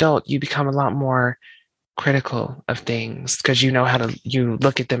become an adult, you become a lot more critical of things because you know how to, you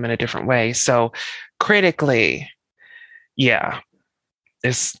look at them in a different way. So critically, yeah,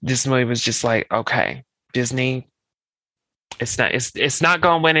 this movie was just like, okay, Disney, it's not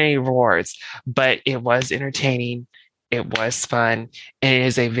going to win any awards, but it was entertaining. It was fun. And it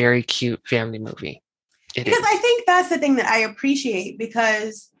is a very cute family movie. I think that's the thing that I appreciate,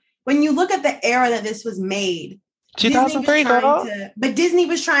 because when you look at the era that this was made, 2003, but Disney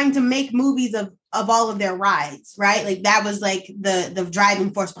was trying to make movies of all of their rides, right? Like that was like the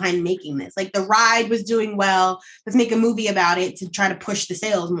driving force behind making this. Like the ride was doing well. Let's make a movie about it to try to push the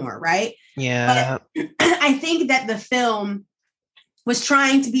sales more, right? Yeah. But I think that the film was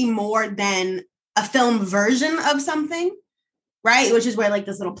trying to be more than a film version of something, right? Which is where like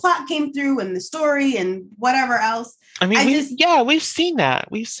this little plot came through and the story and whatever else. I mean, we've seen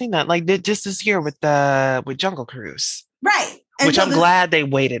that. We've seen that like just this year with Jungle Cruise, right? And which I'm glad they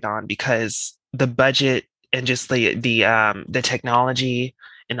waited on, because the budget and just the technology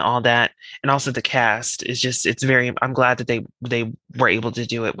and all that, and also the cast is just, I'm glad that they were able to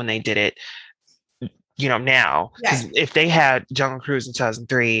do it when they did it. Now, because if they had Jungle Cruise in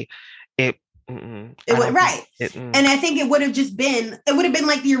 2003, it would, right. And I think it would have been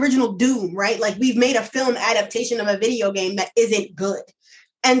like the original Doom, right? Like we've made a film adaptation of a video game that isn't good.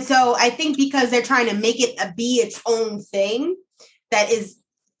 And so I think because they're trying to make it be its own thing, that is,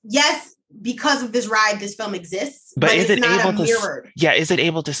 yes, because of this ride, this film exists, but is it able to mirrored. Yeah. Is it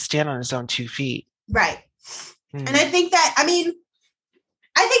able to stand on its own 2 feet? Right. And I think that,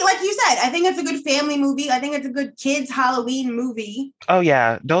 I think, like you said, I think it's a good family movie. I think it's a good kids Halloween movie. Oh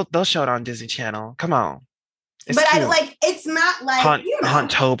yeah, they'll show it on Disney Channel. Come on. It's cute. It's not like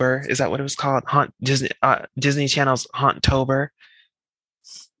Hauntober. Is that what it was called? Disney Channel's Hauntober.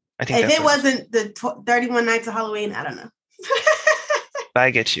 I think if it wasn't the 31 Nights of Halloween, I don't know.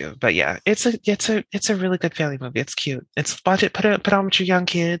 I get you, but yeah, it's a really good family movie. It's cute. It's budget. Put on with your young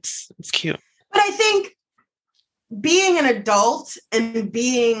kids. It's cute. But I think being an adult and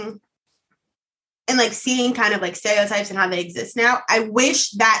like seeing kind of like stereotypes and how they exist now, I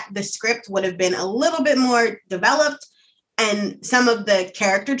wish that the script would have been a little bit more developed and some of the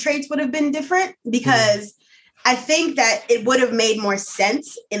character traits would have been different, because I think that it would have made more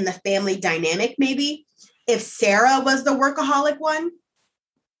sense in the family dynamic maybe if Sarah was the workaholic one,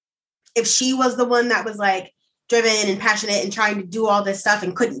 if she was the one that was like driven and passionate and trying to do all this stuff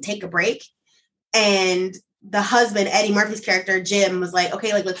and couldn't take a break, and the husband, Eddie Murphy's character, Jim, was like,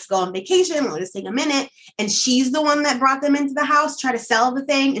 okay, like, let's go on vacation. Let us take a minute. And she's the one that brought them into the house, try to sell the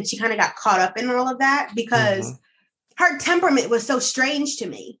thing. And she kind of got caught up in all of that because her temperament was so strange to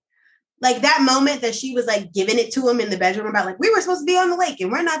me. Like that moment that she was like giving it to him in the bedroom about like, we were supposed to be on the lake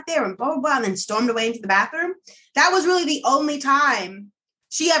and we're not there and blah, blah, blah, and then stormed away into the bathroom. That was really the only time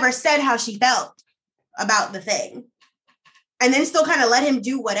she ever said how she felt about the thing. And then still kind of let him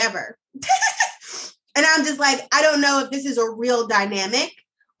do whatever. And I'm just like, I don't know if this is a real dynamic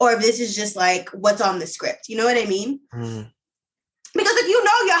or if this is just like what's on the script. You know what I mean? Because if you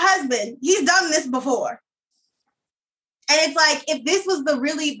know your husband, he's done this before. And it's like, if this was the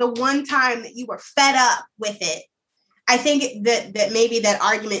one time that you were fed up with it, I think that maybe that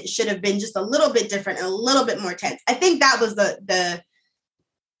argument should have been just a little bit different and a little bit more tense. I think that was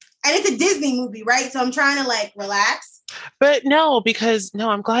and it's a Disney movie, right? So I'm trying to like relax. But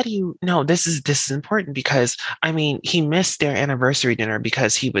I'm glad this is important because I mean, he missed their anniversary dinner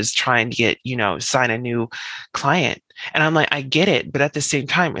because he was trying to get, sign a new client. And I'm like, I get it. But at the same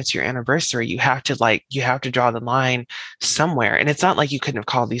time, it's your anniversary. You have to draw the line somewhere. And it's not like you couldn't have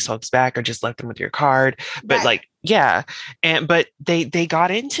called these folks back or just left them with your card. But right. Like, yeah. But they got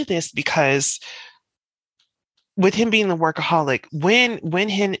into this because with him being the workaholic, when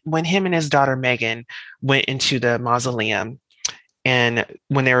him and his daughter Megan went into the mausoleum, and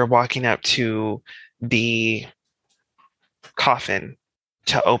when they were walking up to the coffin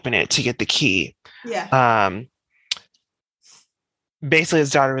to open it to get the key, basically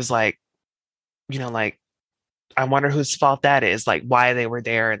his daughter was like, like, I wonder whose fault that is, like why they were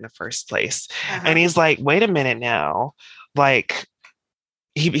there in the first place. And he's like, wait a minute now, like.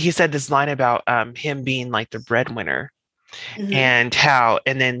 He said this line about him being like the breadwinner and how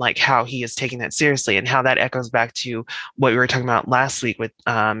he is taking that seriously and how that echoes back to what we were talking about last week with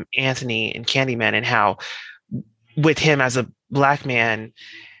Anthony and Candyman and how with him as a Black man,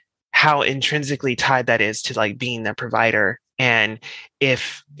 how intrinsically tied that is to like being the provider. And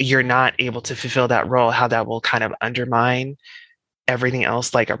if you're not able to fulfill that role, how that will kind of undermine everything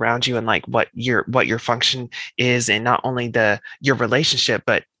else like around you and like what your function is in not only your relationship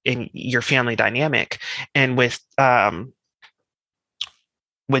but in your family dynamic. And with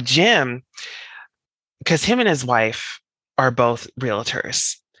Jim, because him and his wife are both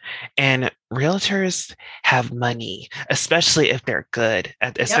realtors, and realtors have money, especially if they're good,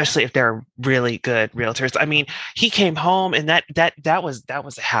 especially if they're really good realtors. I mean, he came home and that was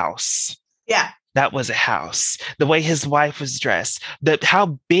a house. Yeah. That was a house. The way his wife was dressed,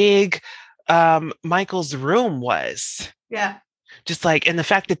 how big Michael's room was. Yeah. Just like, and the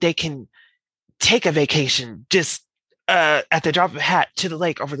fact that they can take a vacation just at the drop of a hat to the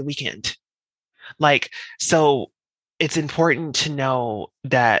lake over the weekend. Like, so it's important to know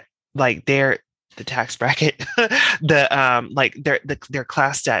that like the tax bracket, their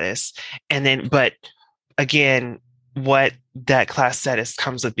class status. And then, but again, what that class status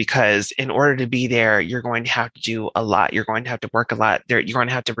comes with, because in order to be there, you're going to have to do a lot. You're going to have to work a lot there. You're going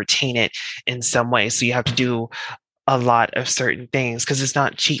to have to retain it in some way. So you have to do a lot of certain things because it's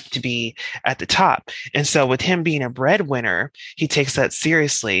not cheap to be at the top. And so with him being a breadwinner, he takes that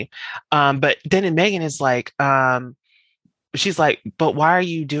seriously. But then Megan is like, she's like, but why are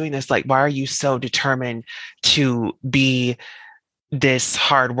you doing this? Like, why are you so determined to be this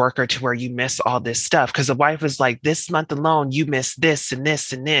hard worker to where you miss all this stuff? Because the wife was like, this month alone, you missed this and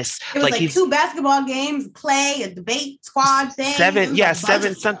this and this. It was like 2 basketball games, play, a debate squad thing. 7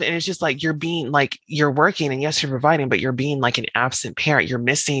 something. And it's just like, you're being like, you're working and yes, you're providing, but you're being like an absent parent. You're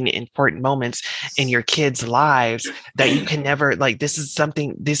missing important moments in your kids' lives that you can never, like, these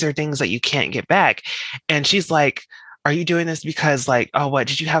are things that you can't get back. And she's like, are you doing this because like, oh, what,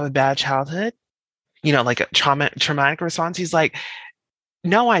 did you have a bad childhood? Like a traumatic response. He's like,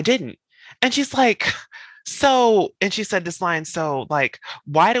 no, I didn't. And she's like, and she said this line, so like,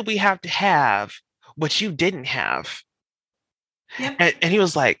 why do we have to have what you didn't have? Yep. And he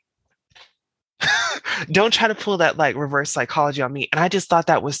was like, don't try to pull that like reverse psychology on me. And I just thought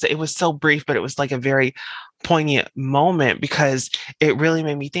it was so brief, but it was like a very poignant moment because it really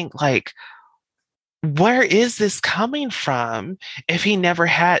made me think like, where is this coming from? If he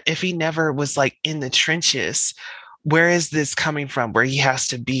never was like in the trenches, where is this coming from? Where he has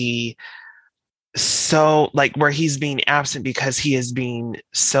to be so like, where he's being absent because he is being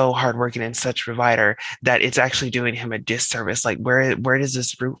so hardworking and such provider that it's actually doing him a disservice. Like, where does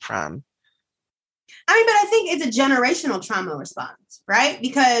this root from? I mean, but I think it's a generational trauma response, right?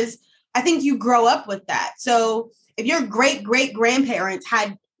 Because I think you grow up with that. So if your great grandparents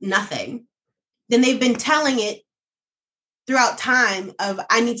had nothing, then they've been telling it throughout time of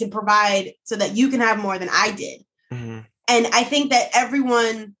I need to provide so that you can have more than I did. Mm-hmm. And I think that every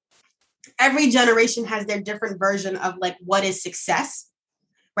generation has their different version of like what is success,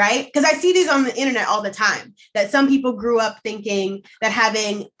 right? Because I see these on the internet all the time, that some people grew up thinking that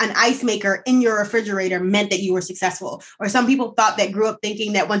having an ice maker in your refrigerator meant that you were successful. Or some people grew up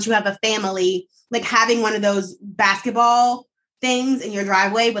thinking that once you have a family, like having one of those basketball things in your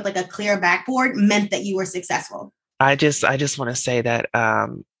driveway with like a clear backboard meant that you were successful. I just want to say that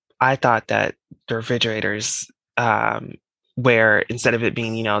I thought that the refrigerators where instead of it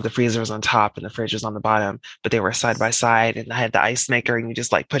being, you know, the freezer was on top and the fridge was on the bottom, but they were side by side and I had the ice maker and you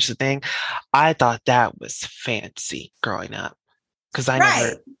just like push the thing. I thought that was fancy growing up because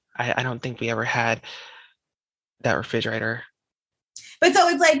I don't think we ever had that refrigerator. But so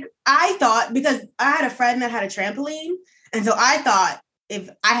it's like, I thought, because I had a friend that had a trampoline. And so I thought if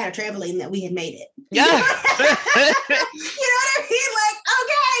I had a trampoline that we had made it. Yeah. You know what I mean? Like,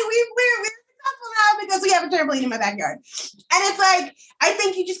 okay, we're successful now because we have a trampoline in my backyard. And it's like, I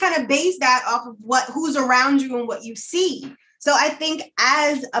think you just kind of base that off of who's around you and what you see. So I think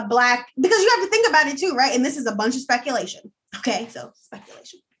as a Black, because you have to think about it too, right? And this is a bunch of speculation. Okay, so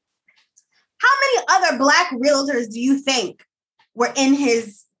speculation. How many other Black realtors do you think were in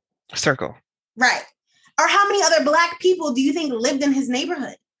his circle? Right. Or how many other Black people do you think lived in his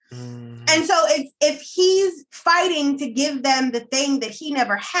neighborhood? Mm. And so if he's fighting to give them the thing that he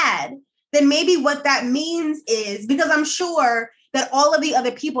never had, then maybe what that means is, because I'm sure that all of the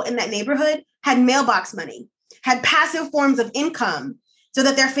other people in that neighborhood had mailbox money, had passive forms of income, so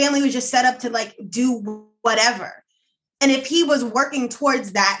that their family was just set up to like do whatever. And if he was working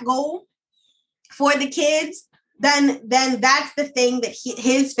towards that goal for the kids, then that's the thing that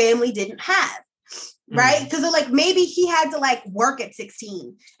his family didn't have. Right? Because like maybe he had to like work at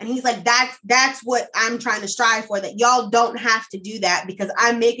 16 and he's like, that's what I'm trying to strive for, that y'all don't have to do that because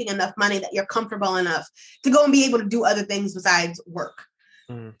I'm making enough money that you're comfortable enough to go and be able to do other things besides work.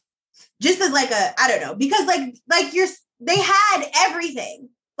 Mm. Just as like I don't know, because they had everything.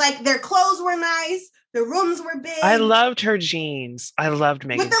 Like their clothes were nice, the rooms were big. I loved her jeans. I loved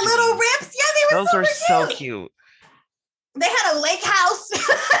Megan's with the little rips. Yeah, those were so cute. They had a lake house.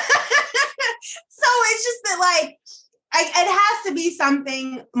 So it's just that like, it has to be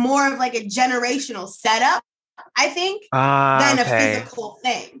something more of like a generational setup, I think, than a physical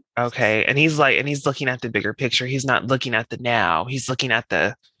thing. Okay. And he's looking at the bigger picture. He's not looking at the now. He's looking at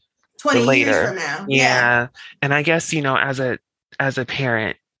the 20 later. Years from now. Yeah. And I guess, you know, as a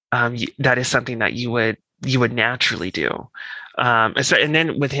parent, that is something that you would naturally do. And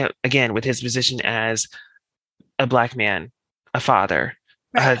then with him, again, with his position as a Black man, a father,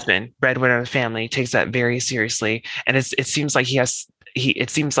 a husband, breadwinner of the family, takes that very seriously. And it seems like he has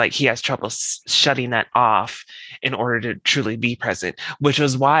trouble shutting that off in order to truly be present, which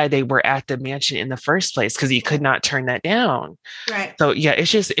was why they were at the mansion in the first place, because he could not turn that down. Right. So yeah,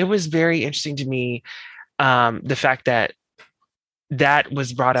 it was very interesting to me, the fact that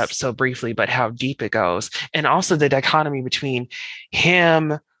was brought up so briefly, but how deep it goes. And also the dichotomy between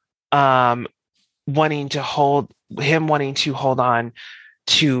him wanting to hold on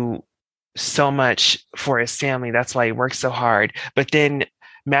to so much for his family. That's why he works so hard. But then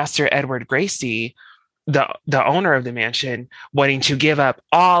Master Edward Gracie, the owner of the mansion, wanting to give up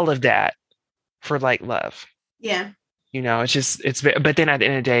all of that for like love. Yeah. You know, but then at the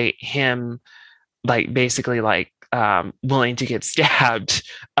end of the day, him like basically like willing to get stabbed,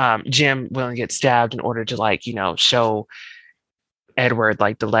 Jim willing to get stabbed in order to like, you know, show Edward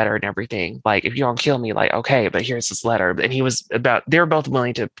like the letter and everything, like, if you don't kill me, like, okay, but here's this letter. And they were both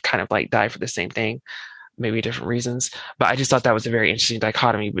willing to kind of like die for the same thing, maybe different reasons. But I just thought that was a very interesting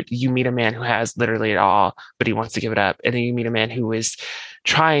dichotomy. But you meet a man who has literally it all, but he wants to give it up, and then you meet a man who is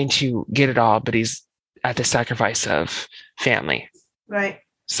trying to get it all, but he's at the sacrifice of family. Right.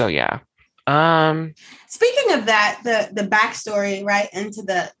 So yeah. Speaking of that, the backstory, right, into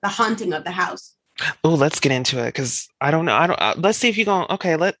the haunting of the house. Oh, let's get into it, because I don't know. Let's see if you go.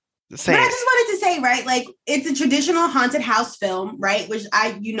 Okay, let's say. But I just wanted to say, right, like it's a traditional haunted house film, right, which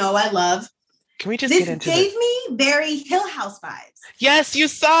I love. Can we just get into this? Gave me very Hill House vibes. Yes, you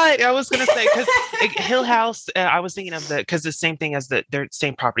saw it. I was gonna say, because Hill House. I was thinking of because the same thing as their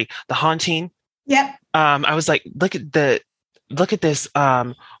same property, The Haunting. Yep. I was like, look at this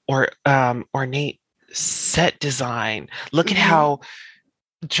ornate set design. Look at how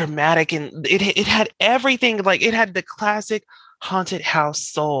dramatic, and it had everything. Like it had the classic Haunted House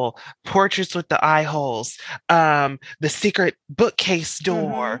Soul, Portraits with the Eye Holes, The Secret Bookcase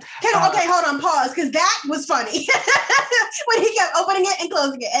Door. Okay, hold on, pause, because that was funny. When he kept opening it and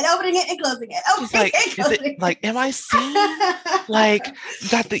closing it and opening it and closing it. Is it like, am I seeing? Like,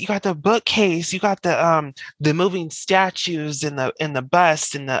 you got the bookcase, you got the moving statues in the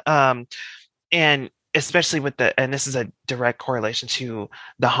bust and and especially with and this is a direct correlation to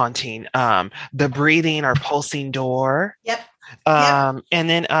the haunting, the breathing or pulsing door. Yep. And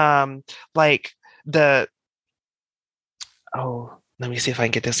then like let me see if I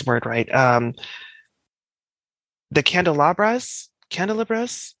can get this word right. The candelabras, the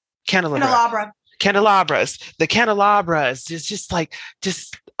candelabras is just like,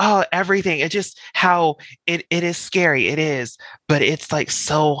 everything. It just, how it is scary. It is, but it's like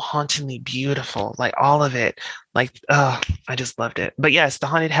so hauntingly beautiful. Like all of it. Like, I just loved it. But yes, the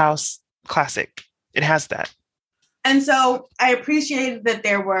haunted house classic. It has that. And so I appreciated that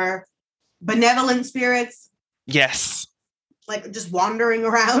there were benevolent spirits. Yes. Like just wandering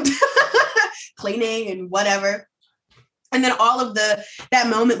around, cleaning and whatever. And then all of that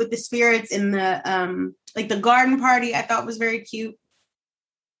moment with the spirits in the like the garden party, I thought was very cute.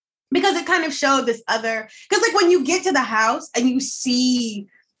 Because it kind of showed this because like when you get to the house and you see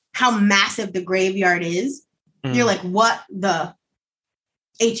how massive the graveyard is, you're like, what the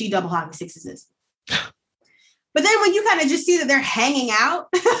HE double hockey sixes is. But then when you kind of just see that they're hanging out,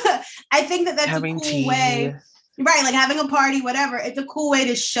 I think that's having a cool way. Right, like having a party, whatever. It's a cool way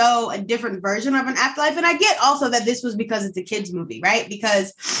to show a different version of an afterlife. And I get also that this was because it's a kid's movie, right?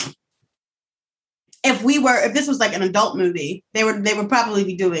 Because if this was like an adult movie, they would probably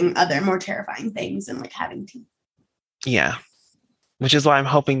be doing other more terrifying things and like having tea. Yeah. Which is why I'm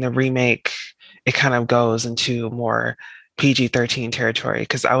hoping the remake, it kind of goes into more PG-13 territory.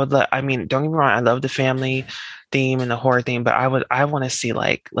 Because don't get me wrong, I love the family theme and the horror theme, but I want to see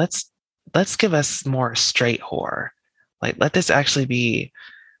like, let's give us more straight horror. Like, let this actually be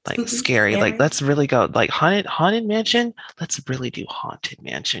like scary. Like, let's really go like haunted mansion. Let's really do haunted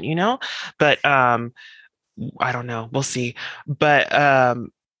mansion, but I don't know. We'll see. But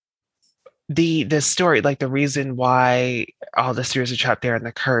the story, like the reason why all the spirits are trapped there and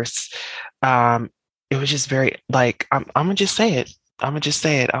the curse, it was just very like, I'm gonna just say it. I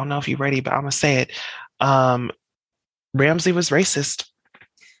don't know if you're ready, but I'm gonna say it. Ramsey was racist.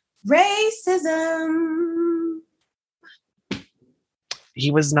 Racism. He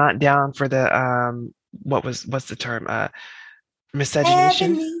was not down for the what's the term?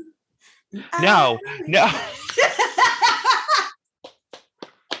 Miscegenation? No.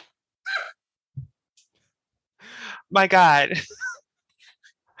 My God.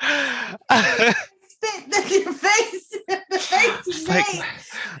 Spit in your face. The face is like,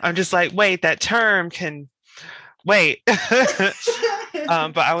 I'm just like, wait, that term can wait. But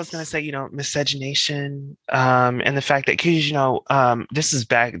I was going to say, miscegenation, and the fact that, because, this is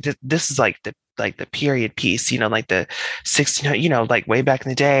back, this is like the period piece, like the 1600, like way back in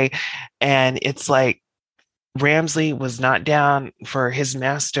the day. And it's like, Ramsey was not down for his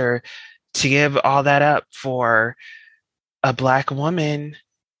master to give all that up for a Black woman,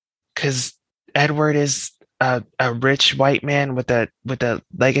 because Edward is a rich white man with a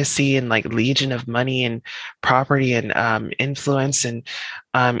legacy and like legion of money and property and influence. And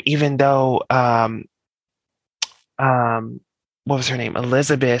even though what was her name?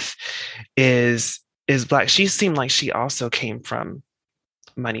 Elizabeth is Black. She seemed like she also came from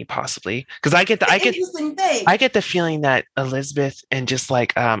money, possibly, because I get the feeling that Elizabeth and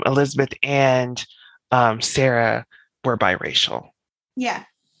Sarah were biracial. Yeah.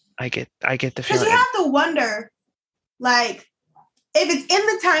 I get the feeling. Because you have to wonder, like, if it's in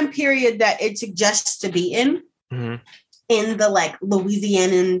the time period that it suggests to be in the like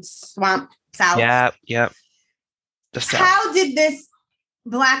Louisianan swamp South. Yeah. The South. How did this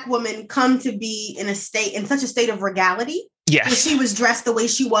Black woman come to be in such a state of regality? Yes. Where she was dressed the way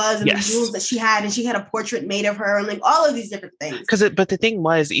she was and the jewels that she had, and she had a portrait made of her and like all of these different things. But the thing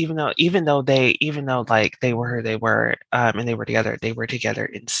was, even though like they were who they were, and they were together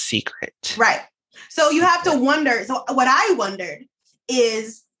in secret. Right. So you have to wonder. So what I wondered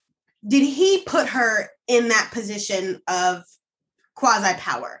is, did he put her in that position of quasi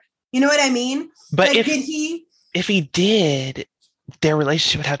power? You know what I mean? But like, if he did, their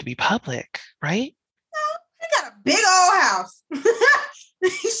relationship would have to be public, right? Got a big old house.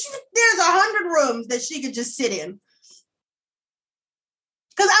 There's 100 rooms that she could just sit in.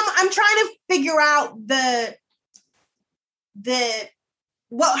 Because I'm trying to figure out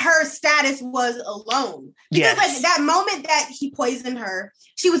what her status was alone. Because like that moment that he poisoned her,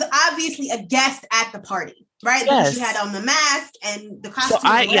 she was obviously a guest at the party. right? Because she had on the mask and the costume.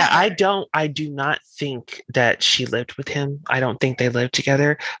 So I do not think that she lived with him. I don't think they lived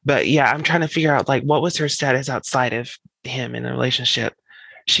together. But yeah, I'm trying to figure out like what was her status outside of him in the relationship.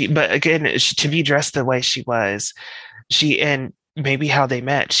 But again, to be dressed the way she was, and maybe how they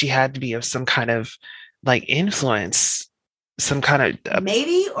met, she had to be of some kind of like influence, some kind of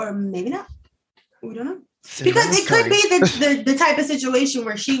maybe or maybe not. We don't know, because it could be the type of situation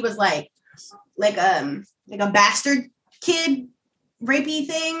where she was like a bastard kid rapey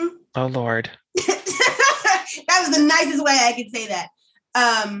thing. Oh Lord. That was the nicest way I could say that.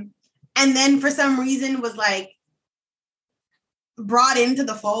 And then for some reason was like brought into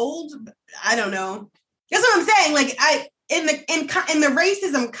the fold. I don't know. That's what I'm saying. Like in the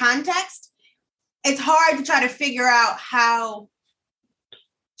racism context, it's hard to try to figure out how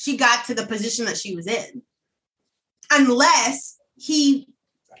she got to the position that she was in. Unless he,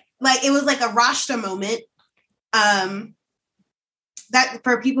 like, it was like a Rashta moment. That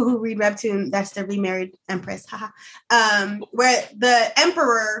for people who read Webtoon, that's the remarried empress. Where the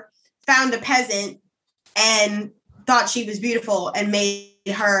emperor found a peasant and thought she was beautiful and made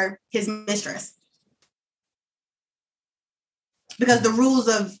her his mistress. Because the rules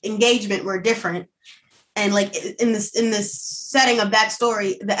of engagement were different. And like in this setting of that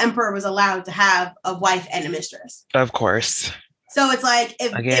story, the emperor was allowed to have a wife and a mistress. Of course. So it's like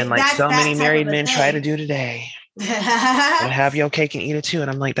if like so many married men try to do today. And have your cake and eat it too.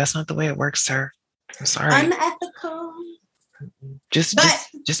 And I'm like, that's not the way it works, sir. I'm sorry. Unethical.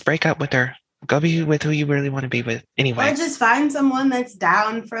 Just break up with her. Go be with who you really want to be with. Anyway. Or just find someone that's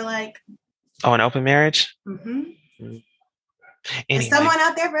down for like an open marriage? Mm-hmm. Anyway. There's someone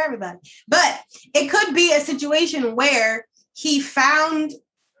out there for everybody. But it could be a situation where he found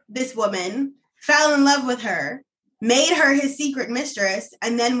this woman, fell in love with her, made her his secret mistress,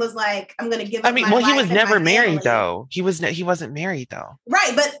 and then was like, I'm going to give up my life. He was never married though. He wasn't married though.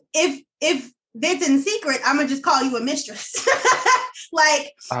 Right. But if it's in secret, I'm going to just call you a mistress.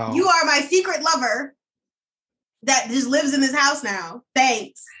 Like, You are my secret lover that just lives in this house now.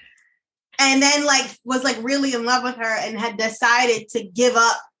 Thanks. And then like was like really in love with her and had decided to give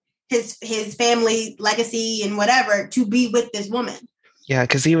up his family legacy and whatever to be with this woman. Yeah,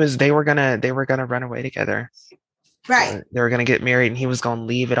 because they were gonna run away together. Right. They were gonna get married and he was gonna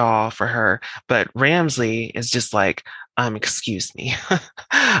leave it all for her. But Ramsley is just like, excuse me,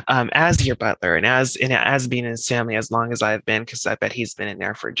 as your butler and as being in his family as long as I've been, because I bet he's been in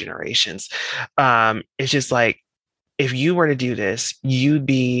there for generations. It's just like, if you were to do this, you'd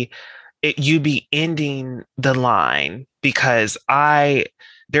be ending the line, because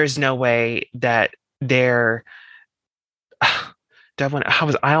there's no way that they're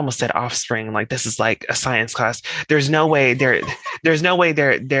I almost said offspring, like this is like a science class. There's no way their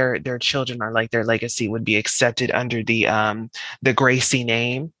children are like their legacy would be accepted under the Gracie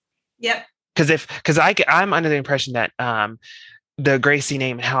name. Yep. Because I'm under the impression that the Gracie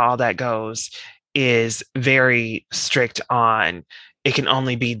name and how all that goes is very strict on it can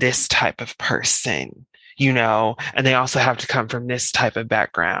only be this type of person, and they also have to come from this type of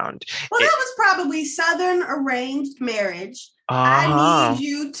background. Well, that was probably Southern arranged marriage. I need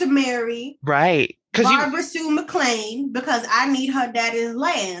you to marry Barbara Sue McLean because I need her daddy's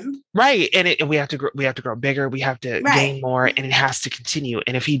land. Right. And we have to grow bigger. We have to gain more, and it has to continue.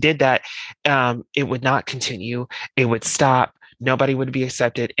 And if he did that, it would not continue. It would stop. Nobody would be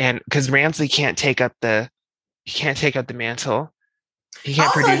accepted. And because Ramsley can't take up the mantle. He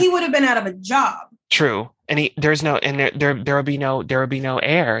can't produce. He would have been out of a job. True. And there would be no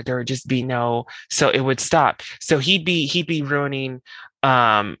heir. There would just be no, so it would stop. So he'd be ruining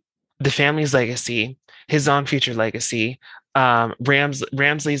the family's legacy, his own future legacy,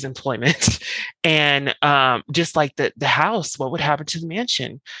 Ramsley's employment, and just like the house, what would happen to the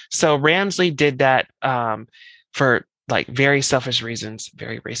mansion? So Ramsley did that for like very selfish reasons,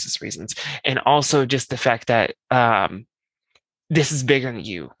 very racist reasons, and also just the fact that this is bigger than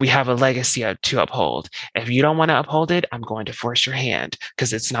you. We have a legacy to uphold. If you don't want to uphold it, I'm going to force your hand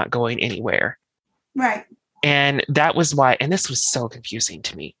because it's not going anywhere. Right. And that was why, and this was so confusing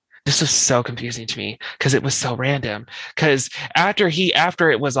to me. Because it was so random. Because after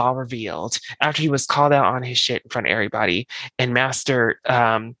it was all revealed, after he was called out on his shit in front of everybody, and Master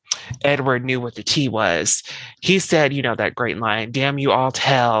Edward knew what the tea was, he said, that great line, "Damn you all to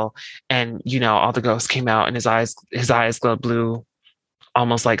hell," and all the ghosts came out, and his eyes glowed blue,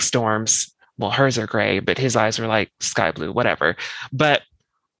 almost like storms. Well, hers are gray, but his eyes were like sky blue, whatever. But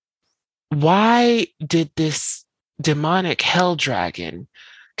why did this demonic hell dragon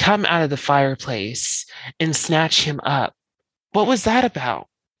come out of the fireplace and snatch him up? What was that about?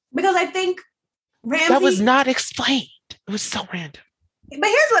 Because I think Ramsey, that was not explained. It was so random. But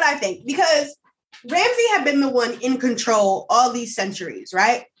here's what I think, because Ramsey had been the one in control all these centuries,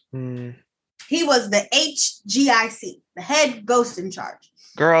 right? Mm. He was the HGIC, the head ghost in charge.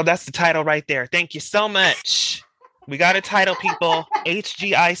 Girl, that's the title right there. Thank you so much. We got a title, people.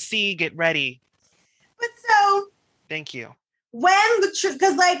 HGIC, get ready. But so, thank you. When the truth,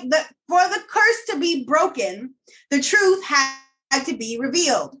 because for the curse to be broken, the truth had to be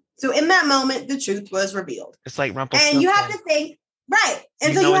revealed. So in that moment, the truth was revealed. It's like Rumpelstiltskin. And you have to think, right?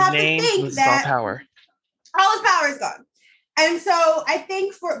 And so you have to think that all power. All his power is gone. And so I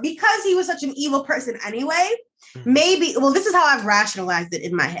think because he was such an evil person anyway, maybe, well, this is how I've rationalized it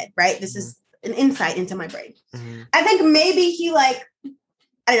in my head, right? This is an insight into my brain. I think maybe he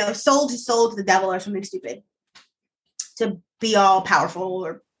sold his soul to the devil or something stupid to be all powerful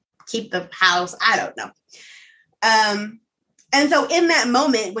or keep the house. I don't know. And so in that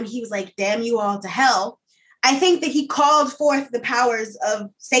moment when he was like, damn you all to hell, I think that he called forth the powers of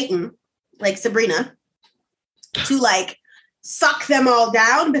Satan, like Sabrina, to suck them all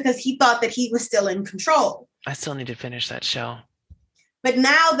down because he thought that he was still in control. I still need to finish that show. But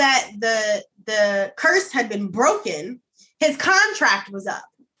now that the curse had been broken, his contract was up.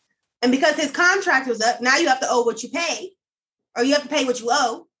 And because his contract was up, now you have to owe what you pay, or you have to pay what you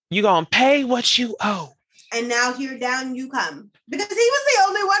owe. You gonna pay what you owe. And now here down you come. Because he was the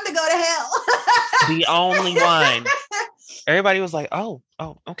only one to go to hell. The only one. Everybody was like, oh,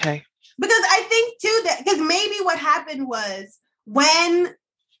 okay. Because I think too that, because maybe what happened was when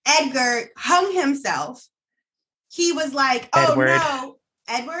Edgar hung himself, he was like, Edward. No.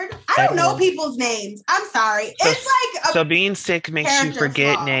 Edward? I don't know people's names. I'm sorry. So being sick makes you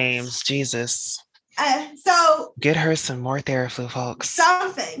forget names. Jesus. So get her some more Theraflu, folks.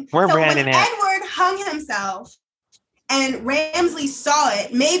 Something. We're branding it. Edward hung himself and Ramsey saw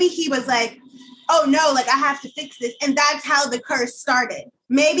it. Maybe he was like, oh no, I have to fix this. And that's how the curse started.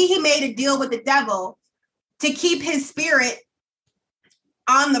 Maybe he made a deal with the devil to keep his spirit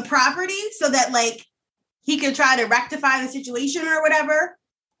on the property so that he could try to rectify the situation or whatever.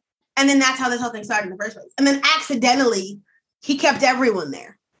 And then that's how this whole thing started in the first place. And then accidentally, he kept everyone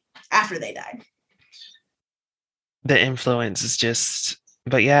there after they died. The influence is just,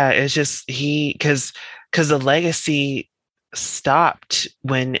 but yeah, it's just because the legacy stopped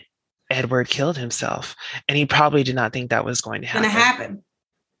when Edward killed himself. And he probably did not think that was going to happen.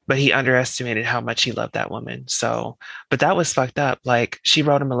 But he underestimated how much he loved that woman. So, but that was fucked up. She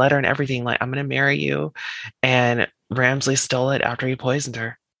wrote him a letter and everything, I'm going to marry you. And Ramsey stole it after he poisoned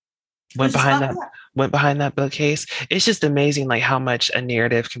her. Went behind that bookcase. It's just amazing, how much a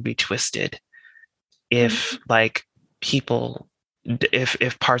narrative can be twisted if people,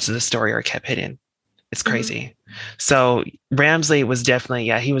 if parts of the story are kept hidden. It's crazy. So Ramsey was definitely,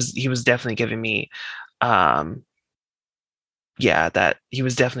 he was definitely giving me, that he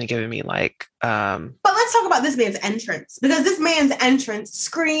was definitely giving me But let's talk about this man's entrance, because this man's entrance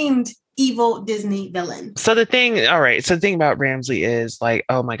screamed evil Disney villain. So the thing about Ramsey is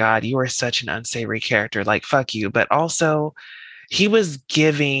oh my God, you are such an unsavory character. Fuck you. But also he was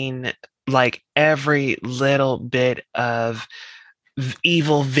giving every little bit of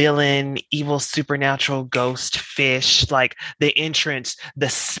evil villain, evil supernatural ghost fish, the entrance, the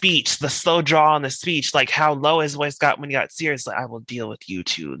speech, the slow draw on the speech, how low his voice got when he got serious. I will deal with you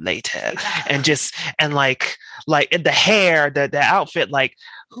two later. And the hair, the outfit,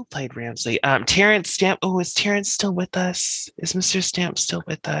 who played Ramsey? Terrence Stamp. Oh, is Terrence still with us? Is Mr. Stamp still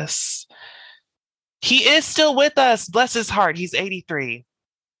with us? He is still with us. Bless his heart. He's 83.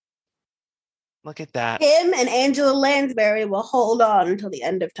 Look at that. Him and Angela Lansbury will hold on until the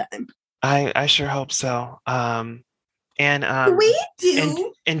end of time. I sure hope so. We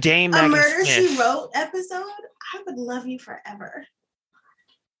do and Dame a Maggie Murder Smith. She Wrote episode. I would love you forever.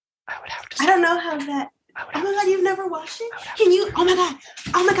 I would have to. I don't know how that. Oh my God, you've never watched it? Can you? Oh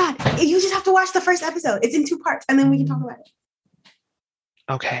my God. You just have to watch the first episode. It's in 2 parts, and then we can talk about it.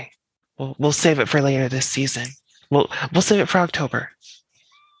 Okay. We'll save it for later this season. We'll save it for October.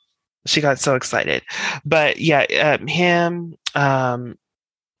 She got so excited. But yeah, him. Wow,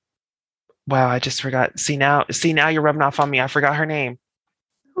 I just forgot. See now you're rubbing off on me. I forgot her name.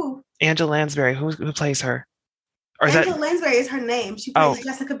 Who? Angela Lansbury. Who plays her? Or Angela Lansbury is her name. She plays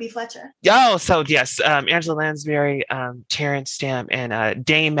Jessica B. Fletcher. Oh, so yes, Angela Lansbury, Terrence Stamp, and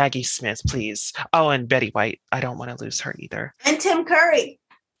Dame Maggie Smith, please. Oh, and Betty White. I don't want to lose her either. And Tim Curry.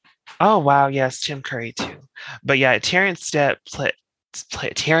 Oh wow, yes, Tim Curry too. But yeah, Terrence Stamp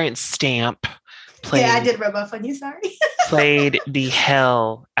I did rub off on you. Sorry. Played the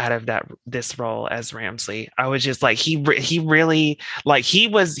hell out of this role as Ramsley. I was just like, he really, like, he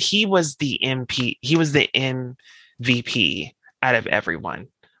was the MP. He was the MVP out of everyone.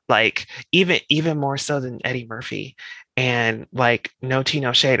 Like, even more so than Eddie Murphy. And like, no tea,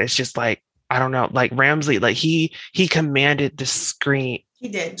 no shade. It's just like, I don't know, like Ramsley, like he commanded the screen. He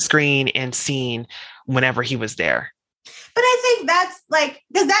did. Screen and scene whenever he was there. But I think that's like,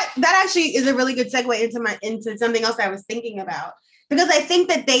 because that actually is a really good segue into something else I was thinking about. Because I think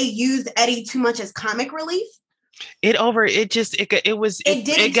that they used Eddie too much as comic relief. It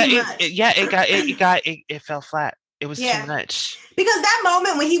fell flat. It was too much. Because that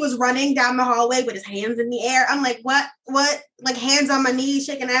moment when he was running down the hallway with his hands in the air, I'm like, what? Like, hands on my knees,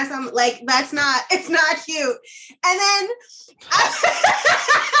 shaking ass. I'm like, it's not cute. And then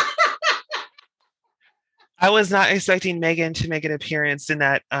I was not expecting Megan to make an appearance in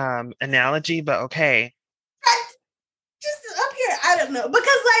that analogy, but okay. Just up here, I don't know.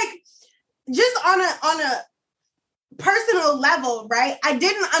 Because like, just on a personal level, right? I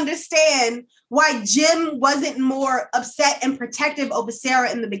didn't understand why Jim wasn't more upset and protective over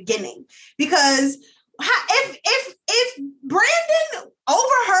Sarah in the beginning. Because if Brandon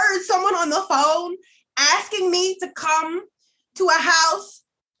overheard someone on the phone asking me to come to a house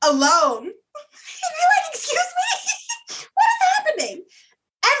alone, he'd be like, excuse me, what is happening?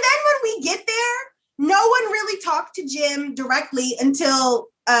 And then when we get there, no one really talked to Jim directly until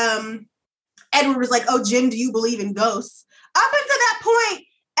Edward was like, oh, Jim, do you believe in ghosts? Up until that point,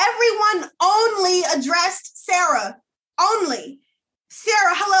 everyone only addressed Sarah. Only.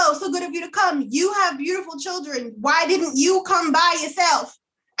 Sarah, hello, so good of you to come. You have beautiful children. Why didn't you come by yourself?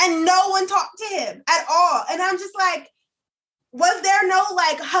 And no one talked to him at all. And I'm just like, was there no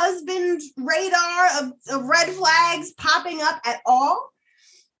like husband radar of red flags popping up at all?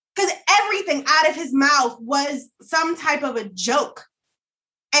 Because everything out of his mouth was some type of a joke.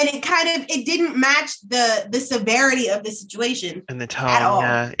 And it didn't match the severity of the situation. And the tone, at all.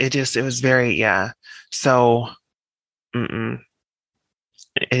 Yeah. It was very, yeah. So, it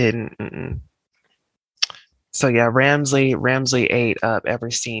didn't, So yeah, Ramsley ate up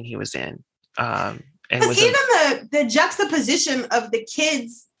every scene he was in. And was even the juxtaposition of the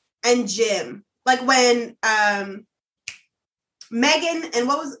kids and Jim, like when Megan and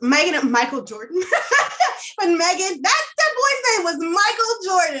Michael Jordan. When Megan, that boy's name was Michael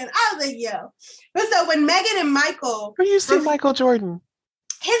Jordan. I was like, yo. But so when Megan and Michael, who used to Michael Jordan?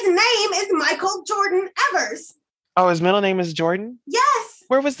 His name is Michael Jordan Evers. Oh, his middle name is Jordan? Yes.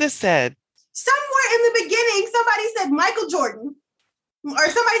 Where was this said? Somewhere in the beginning, somebody said Michael Jordan. Or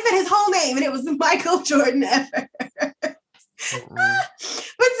somebody said his whole name, and it was Michael Jordan Evers. But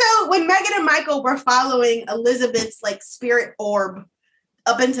so when Megan and Michael were following Elizabeth's like spirit orb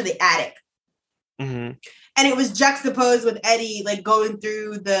up into the attic, and it was juxtaposed with Eddie like going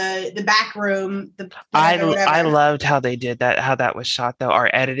through the back room. I loved how they did that, how that was shot though,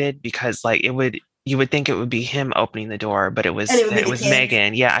 or edited, because like you would think it would be him opening the door, but it was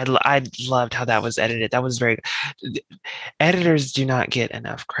Megan. Yeah, I loved how that was edited. That was very good. Editors do not get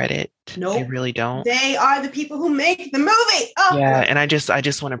enough credit. Nope. They really don't. They are the people who make the movie. Oh. Yeah, and I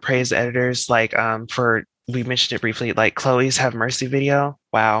just want to praise editors, like for, we mentioned it briefly, like Chloe's Have Mercy video.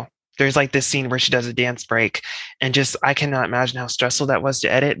 Wow. There's like this scene where she does a dance break, and just, I cannot imagine how stressful that was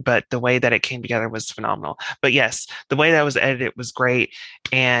to edit, but the way that it came together was phenomenal. But yes, the way that was edited was great.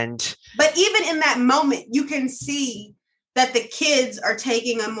 But even in that moment, you can see that the kids are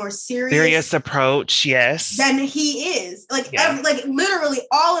taking a more serious approach, yes, than he is. Like, like literally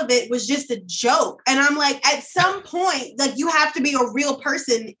all of it was just a joke. And I'm like, at some point, like, you have to be a real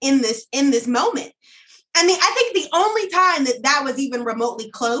person in this moment. I mean, I think the only time that was even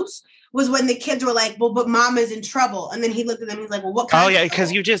remotely close was when the kids were like, well, but Mama's in trouble. And then he looked at them and he's like, well, what kind of trouble?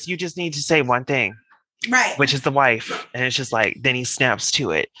 Because you just need to say one thing. Right. Which is the wife. And it's just like, then he snaps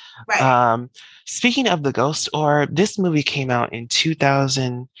to it. Right. Speaking of the ghost orb, this movie came out in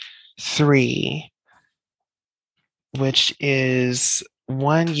 2003, which is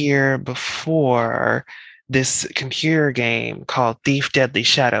 1 year before this computer game called Thief Deadly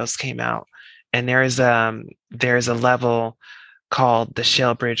Shadows came out. And there's a level called the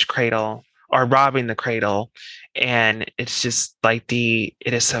Shellbridge Cradle, or Robbing the Cradle. And it's just like it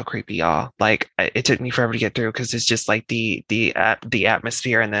is so creepy, y'all. Like, it took me forever to get through, because it's just like the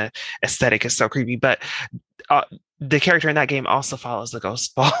atmosphere and the aesthetic is so creepy. But the character in that game also follows the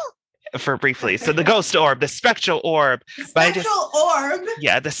ghost ball for briefly. So the ghost orb, the spectral orb. Orb.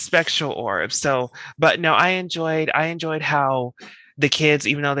 Yeah, the spectral orb. So, but no, I enjoyed how the kids,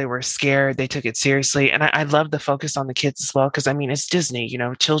 even though they were scared, they took it seriously. And I love the focus on the kids as well, because I mean, it's Disney, you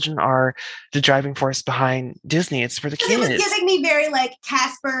know, children are the driving force behind Disney. It's for the kids. It was giving me very like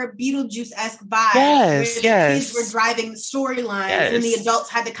Casper, Beetlejuice-esque vibe. Yes, where the kids were driving the storyline, and then the adults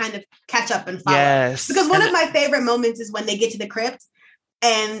had to kind of catch up and follow. Yes. Because one of my favorite moments is when they get to the crypt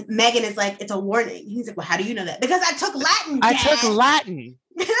and Megan is like, it's a warning. He's like, well, how do you know that? Because I took Latin, Dad. I took Latin.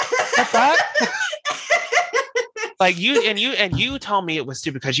 Like you told me it was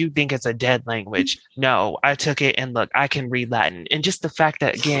stupid because you think it's a dead language. No, I took it and look, I can read Latin. And just the fact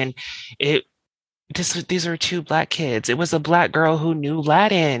that again, these are two Black kids. It was a Black girl who knew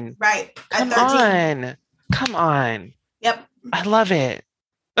Latin. Right. Come on. Yep. I love it.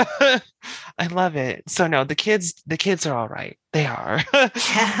 I love it. So no, the kids are all right. They are.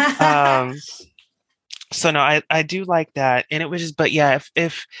 So no, I do like that. And it was just, but yeah,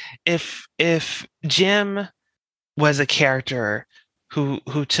 if Jim was a character who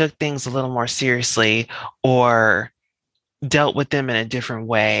took things a little more seriously or dealt with them in a different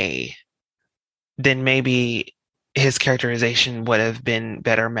way, then maybe his characterization would have been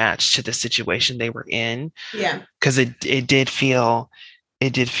better matched to the situation they were in. Yeah. Because it did feel a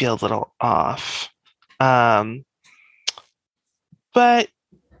little off. But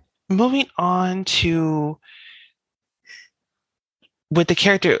moving on to with the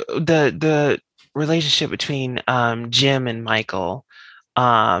character, the relationship between Jim and Michael,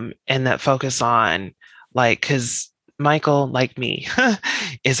 and that focus on like, because Michael, like me,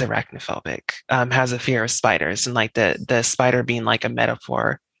 is arachnophobic, has a fear of spiders, and like the spider being like a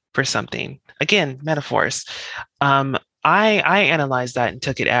metaphor for something. Again, metaphors. I analyzed that and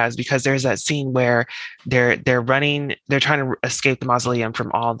took it as, because there's that scene where they're trying to escape the mausoleum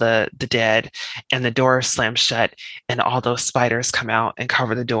from all the dead, and the door slams shut and all those spiders come out and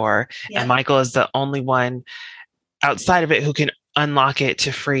cover the door. Yeah. And Michael is the only one outside of it who can unlock it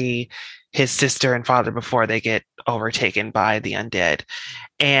to free his sister and father before they get overtaken by the undead.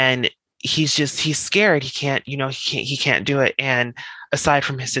 And he's scared. He can't do it. And aside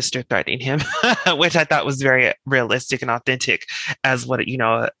from his sister threatening him, which I thought was very realistic and authentic as what,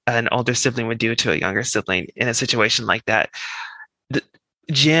 an older sibling would do to a younger sibling in a situation like that.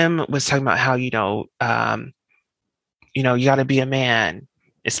 Jim was talking about how, you got to be a man.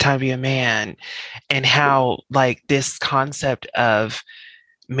 It's time to be a man. And how like this concept of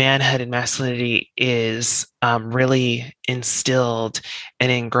manhood and masculinity is really instilled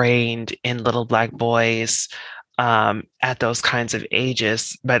and ingrained in little Black boys at those kinds of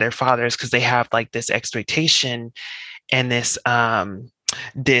ages by their fathers, because they have like this expectation and this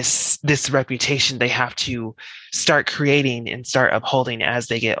reputation they have to start creating and start upholding as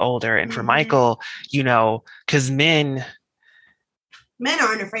they get older. And for Michael, because men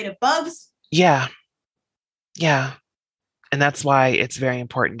aren't afraid of bugs. Yeah. And that's why it's very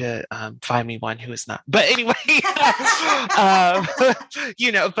important to find me one who is not. But anyway,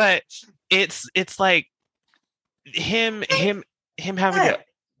 but it's like him having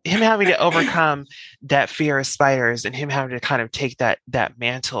to overcome that fear of spiders, and him having to kind of take that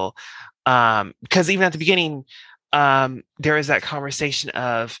mantle. Because even at the beginning, there is that conversation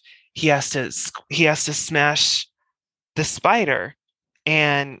of he has to smash the spider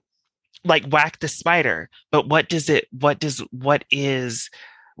and like whack the spider. But what is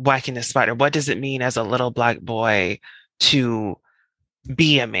whacking the spider? What does it mean as a little Black boy to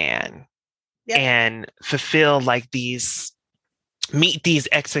be a man? Yep. And fulfill like meet these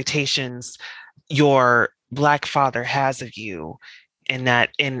expectations your Black father has of you, and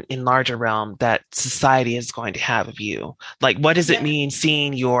that in larger realm that society is going to have of you. Like, what does it mean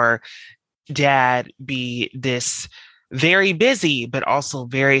seeing your dad be this very busy but also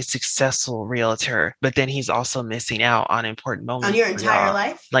very successful realtor, but then he's also missing out on important moments on your entire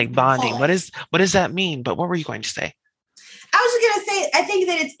life, like bonding? What does that mean? But what were you going to say? I was just going to say, I think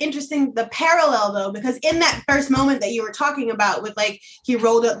that it's interesting, the parallel though, because in that first moment that you were talking about with like, he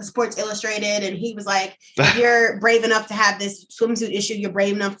rolled up the Sports Illustrated and he was like, if you're brave enough to have this swimsuit issue, you're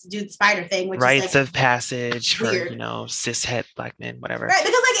brave enough to do the spider thing, which rites is like of passage weird. For, cis-het Black men, whatever. Right,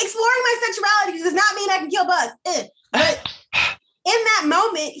 because like exploring my sexuality does not mean I can kill bugs. But in that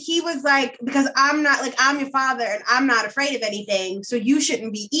moment, he was like, because I'm your father and I'm not afraid of anything, so you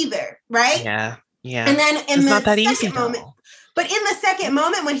shouldn't be either, right? Yeah. And then in the second moment, but in the second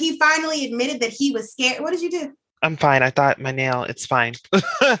moment when he finally admitted that he was scared, what did you do? I'm fine. I thought my nail, it's fine. You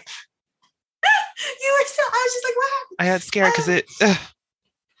were so, I was just like, what happened? I got scared because it.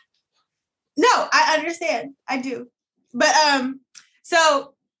 No, I understand. I do. But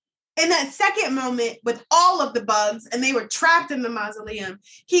so in that second moment with all of the bugs and they were trapped in the mausoleum,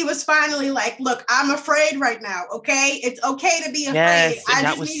 he was finally like, look, I'm afraid right now, okay? It's okay to be afraid. Yes, I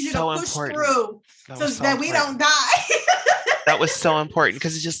just need you to push through so that we don't die. That was so important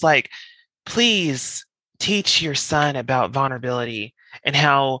because it's just like, please teach your son about vulnerability and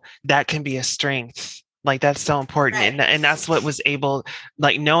how that can be a strength. Like, that's so important. Right. And that's what was able,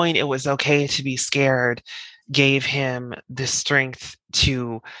 like, knowing it was okay to be scared gave him the strength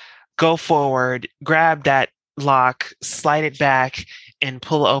to go forward, grab that lock, slide it back, and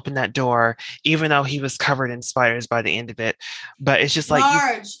pull open that door, even though he was covered in spiders by the end of it. But it's just like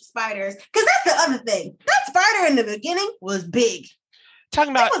large spiders. Because that's the other thing. That spider in the beginning was big.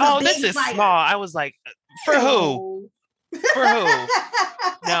 Talking about, oh, this is spider. Small. I was like, for who? For who?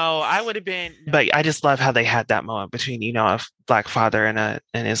 No, I would have been. But I just love how they had that moment between, you know, a black father and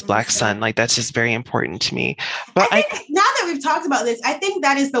his black son. Like, that's just very important to me. But I think now that we've talked about this, I think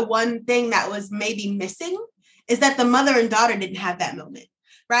that is the one thing that was maybe missing, is that the mother and daughter didn't have that moment.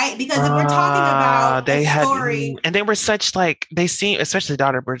 Right? Because if we're talking about they a story, and they were such like, they seem, especially the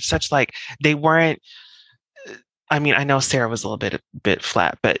daughter, were such like, they weren't. I mean, I know Sarah was a little bit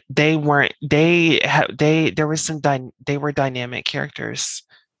flat, but they weren't. There was some. They were dynamic characters,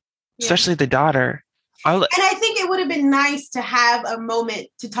 especially the daughter. And I think it would have been nice to have a moment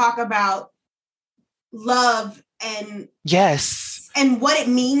to talk about love and and what it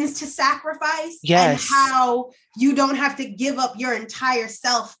means to sacrifice, and how you don't have to give up your entire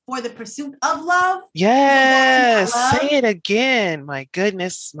self for the pursuit of love. Yes, say it again. My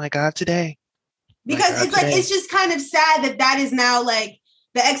goodness, my God, today. Because it's like, it's just kind of sad that is now like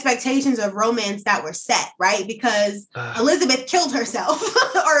the expectations of romance that were set, right? Because Elizabeth killed herself,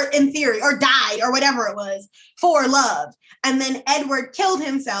 or in theory, or died, or whatever it was, for love. And then Edward killed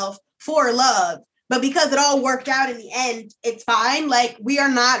himself for love. But because it all worked out in the end, it's fine. Like, we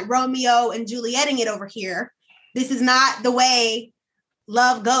are not Romeo and Julieting it over here. This is not the way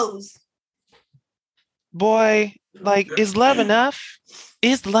love goes. Boy, like, is love enough?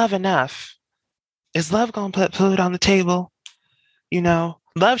 Is love enough? Is love gonna put food on the table? You know,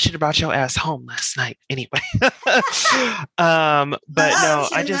 love should have brought your ass home last night anyway. But no,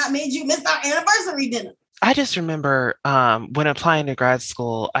 I just not made you miss our anniversary dinner. I just remember when applying to grad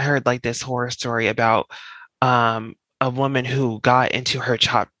school, I heard like this horror story about a woman who got into her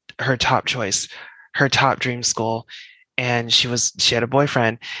top dream school, and she had a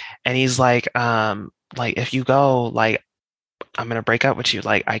boyfriend, and he's like if you go, like, I'm going to break up with you.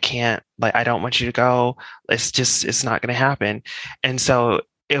 Like, I can't, like, I don't want you to go. It's not going to happen. And so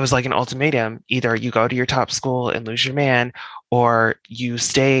it was like an ultimatum. Either you go to your top school and lose your man, or you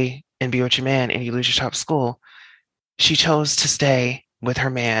stay and be with your man and you lose your top school. She chose to stay with her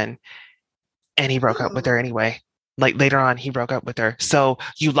man, and he broke up with her anyway. Like, later on, he broke up with her. So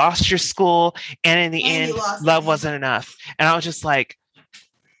you lost your school, and in the end, love wasn't enough. And I was just like,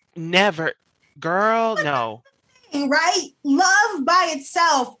 never, girl, no. Right? Love by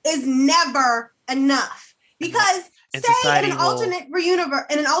itself is never enough, because say in an alternate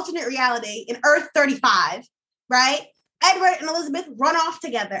reality, in Earth 35, right? Edward and Elizabeth run off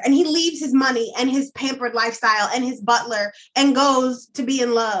together, and he leaves his money and his pampered lifestyle and his butler and goes to be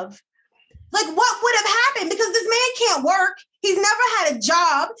in love. Like, what would have happened? Because this man can't work. He's never had a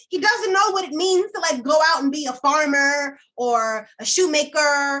job. He doesn't know what it means to, like, go out and be a farmer or a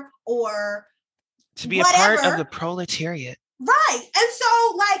shoemaker or to be whatever. A part of the proletariat. Right. And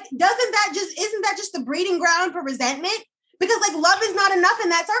so, like, isn't that just the breeding ground for resentment? Because, like, love is not enough in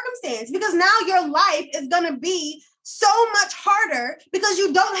that circumstance, because now your life is going to be so much harder because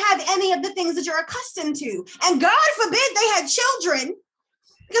you don't have any of the things that you're accustomed to. And God forbid they had children,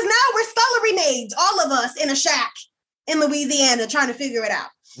 because now we're scullery maids, all of us in a shack in Louisiana trying to figure it out.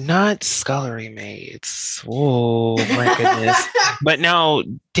 Not scullery maids. Oh my goodness. But no,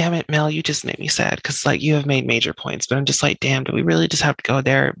 damn it, Mel, you just made me sad, because, like, you have made major points, but I'm just like, damn, do we really just have to go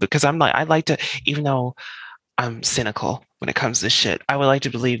there? Because I'm like, I'd like to, even though I'm cynical when it comes to shit, I would like to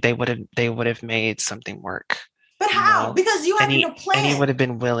believe they would have made something work. But how? Know? Because you have to plan. And he would have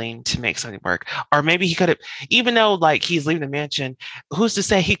been willing to make something work. Or maybe he could have, even though, like, he's leaving the mansion, who's to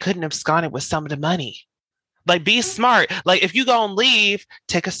say he couldn't have absconded with some of the money? Like, be smart. Like, if you go and leave,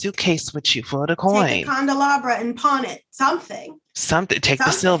 take a suitcase with you full of the coin. Take a candelabra and pawn it. Something. Take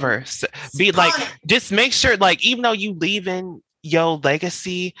the silver. Be like, just make sure, like, even though you leave in your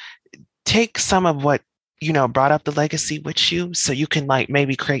legacy, take some of what, you know, brought up the legacy with you, so you can, like,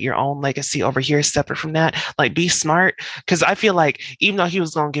 maybe create your own legacy over here separate from that. Like, be smart. Because I feel like even though he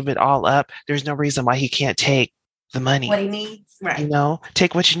was going to give it all up, there's no reason why he can't take the money. What he needs. Right. You know,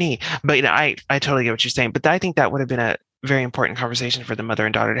 take what you need. But, you know, I totally get what you're saying. But I think that would have been very important conversation for the mother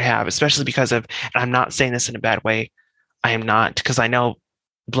and daughter to have, especially because of, and I'm not saying this in a bad way. I am not, because I know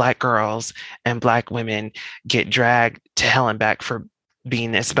Black girls and Black women get dragged to hell and back for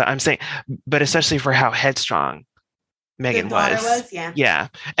being this, but I'm saying, but especially for how headstrong Megan was. Yeah.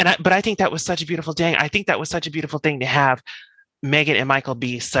 But I think that was such a beautiful thing. I think that was such a beautiful thing to have Megan and Michael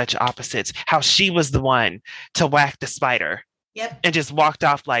be such opposites. How she was the one to whack the spider. Yep. And just walked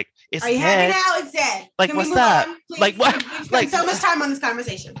off like, it's Are you happy now? It's dead. Like, what's up? Like, what? We spent so much time on this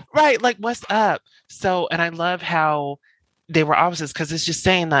conversation. Right. Like, what's up? So, and I love how they were opposites, because it's just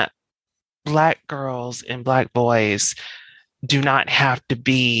saying that Black girls and Black boys do not have to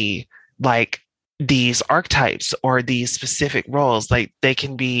be like these archetypes or these specific roles. Like, they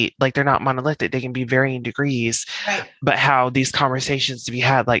can be like, they're not monolithic. They can be varying degrees. Right. But how these conversations to be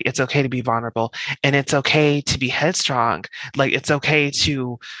had, like, it's okay to be vulnerable, and it's okay to be headstrong. Like, it's okay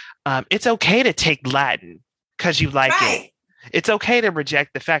to take Latin because you like it. It's okay to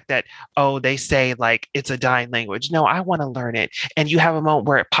reject the fact that, oh, they say like it's a dying language. No, I want to learn it. And you have a moment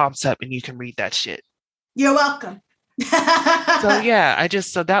where it pops up and you can read that shit. You're welcome. So yeah,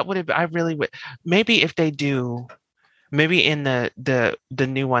 so that would have, I really would, maybe if they do, maybe in the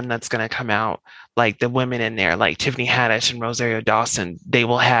new one that's going to come out, like the women in there, like Tiffany Haddish and Rosario Dawson, they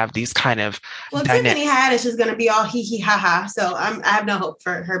will have these kind of. Well, Tiffany Haddish is going to be all hee hee ha ha. So I have no hope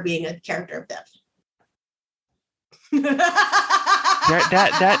for her being a character of depth.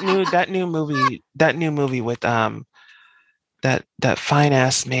 that new movie with that fine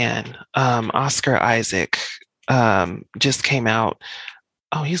ass man, Oscar Isaac, just came out.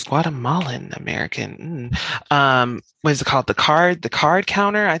 Oh, he's Guatemalan American. What is it called? The card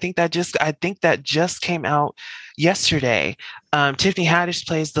counter. I think that just came out yesterday. Tiffany Haddish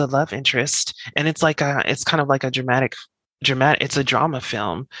plays the love interest, and it's kind of like a dramatic. It's a drama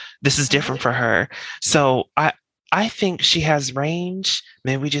film. This is different for her. So I think she has range.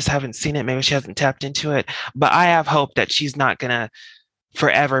 Maybe we just haven't seen it. Maybe she hasn't tapped into it. But I have hope that she's not gonna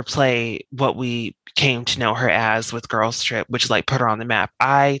forever play what we came to know her as with Girls Trip, which like put her on the map.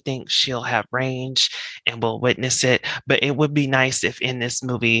 I think she'll have range and we'll witness it. But it would be nice if in this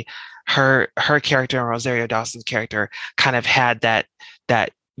movie, her character and Rosario Dawson's character kind of had that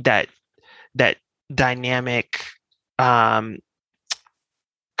dynamic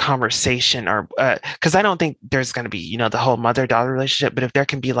conversation, or because I don't think there's going to be, the whole mother-daughter relationship, but if there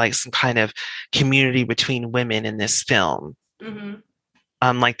can be like some kind of community between women in this film,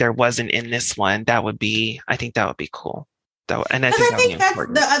 like there wasn't in this one, I think that would be cool. And I think that's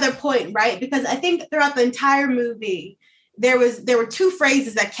the other point, right? Because I think throughout the entire movie, there were two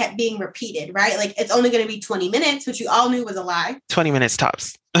phrases that kept being repeated, right? Like, it's only going to be 20 minutes, which we all knew was a lie. 20 minutes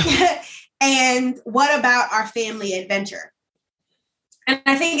tops. And what about our family adventure? And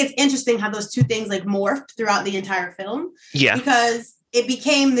I think it's interesting how those two things like morphed throughout the entire film. Yeah. Because it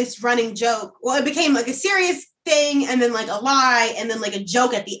became this running joke. Well, it became like a serious thing, and then like a lie, and then like a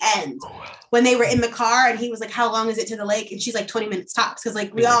joke at the end when they were in the car and he was like, how long is it to the lake? And she's like, 20 minutes tops. Because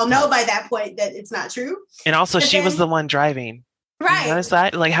like we all know by that point that it's not true. And also she was the one driving. Right. You notice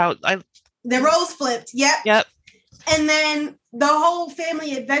that? Like how the roles flipped. Yep. And then the whole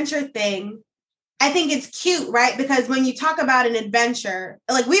family adventure thing, I think it's cute, right? Because when you talk about an adventure,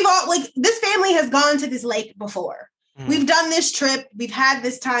 like this family has gone to this lake before. We've done this trip. We've had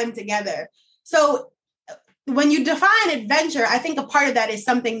this time together. So when you define adventure, I think a part of that is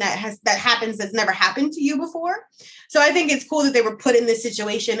something that happens that's never happened to you before. So I think it's cool that they were put in this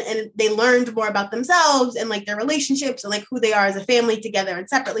situation and they learned more about themselves and like their relationships and like who they are as a family together and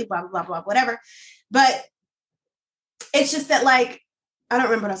separately, blah, blah, blah, whatever. But it's just that, like, I don't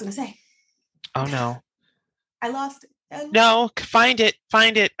remember what I was going to say. Oh, no. I lost it. No, find it. We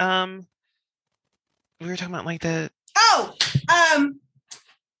were talking about like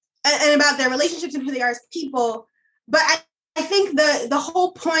and about their relationships and who they are as people. But I think the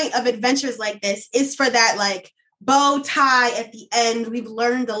whole point of adventures like this is for that like bow tie at the end. We've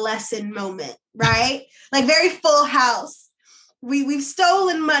learned the lesson moment, right? Like very Full House. We've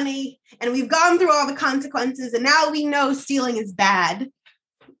stolen money and we've gone through all the consequences, and now we know stealing is bad.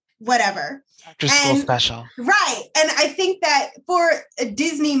 Whatever. After school special. Right. And I think that for a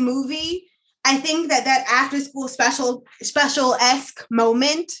Disney movie, I think that after school special-esque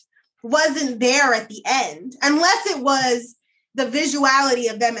moment wasn't there at the end, unless it was the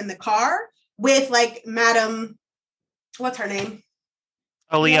visuality of them in the car with like Madam, what's her name?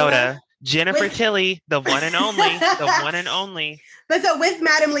 Leota. Jennifer Tilly, the one and only. But so with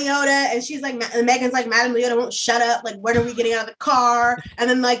Madame Leota, and she's like, Megan's like, Madame Leota won't shut up. Like, when are we getting out of the car? And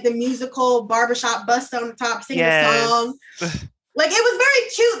then like the musical barbershop bust on the top, singing the song. Like, it was very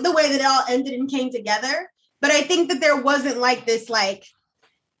cute the way that it all ended and came together. But I think that there wasn't like this, like,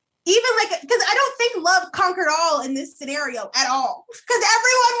 even like, because I don't think love conquered all in this scenario at all. Because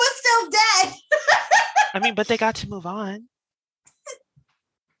everyone was still dead. I mean, but they got to move on.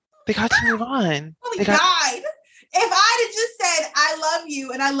 They got to move on. Oh, they died. If I'd have just said, I love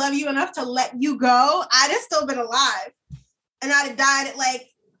you and I love you enough to let you go, I'd have still been alive. And I'd have died at like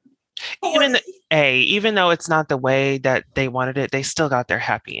 40. Even though it's not the way that they wanted it, they still got their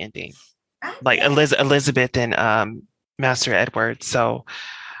happy ending. Like Elizabeth and Master Edward. So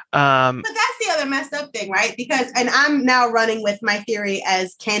but that's the other messed up thing, right? Because, and I'm now running with my theory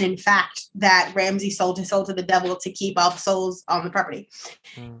as canon fact that Ramsay sold his soul to the devil to keep all the souls on the property.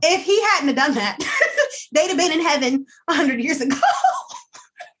 If he hadn't have done that, they'd have been in heaven 100 years ago.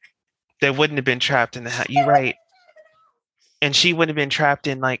 They wouldn't have been trapped in the house. You're right. And she would have been trapped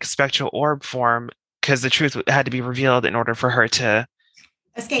in like spectral orb form because the truth had to be revealed in order for her to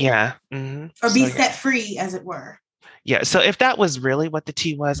escape. Yeah. Or be set free, as it were. Yeah. So if that was really what the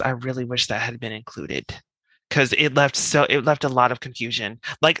tea was, I really wish that had been included because it left a lot of confusion.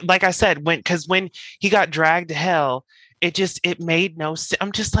 Like I said, when he got dragged to hell, it made no sense.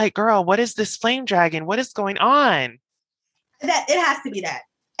 I'm just like, girl, what is this flame dragon? What is going on? That it has to be that.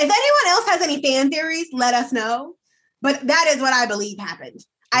 If anyone else has any fan theories, let us know. But that is what I believe happened.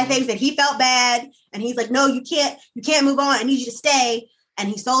 I think that he felt bad and he's like, no, you can't move on. I need you to stay. And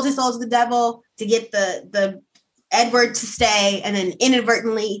he sold his soul to the devil to get the Edward to stay. And then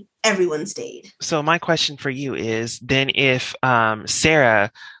inadvertently, everyone stayed. So my question for you is then if Sarah,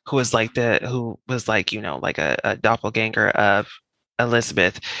 who was like a doppelganger of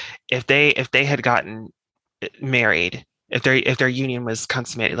Elizabeth, if they had gotten married, if their union was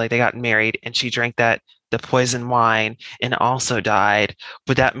consummated, like they got married and she drank the poison wine and also died,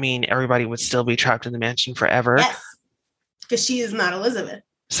 would that mean everybody would still be trapped in the mansion forever? Yes, because she is not Elizabeth.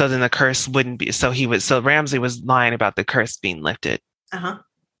 So then the curse wouldn't be. So Ramsay was lying about the curse being lifted. Because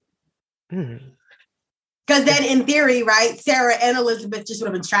then, in theory, right, Sarah and Elizabeth just would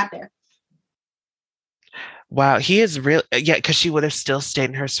have been trapped there. Wow, he is real. Yeah, because she would have still stayed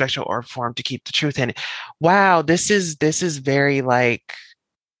in her spectral orb form to keep the truth in. Wow, this is very like.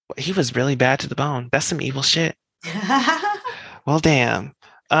 He was really bad to the bone. That's some evil shit. Well, damn.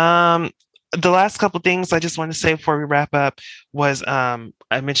 The last couple things I just want to say before we wrap up was I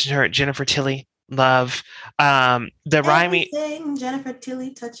mentioned her, Jennifer Tilly, love. The rhyming. Jennifer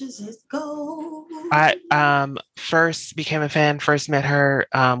Tilly touches is gold. I first became a fan. First met her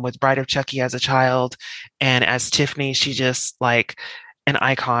with Bride of Chucky as a child, and as Tiffany, she just like an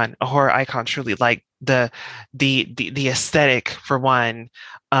icon, a horror icon, truly. Like the aesthetic for one.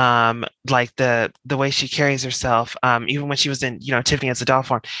 Like the way she carries herself, even when she was in, Tiffany as a doll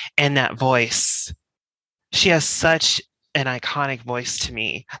form, and that voice, she has such an iconic voice to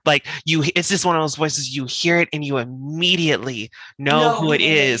me. Like it's just one of those voices, you hear it and you immediately know who it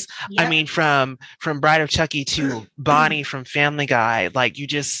is. Yep. I mean, from Bride of Chucky to Bonnie from Family Guy, like you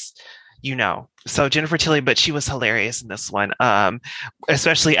just, So Jennifer Tilly, but she was hilarious in this one,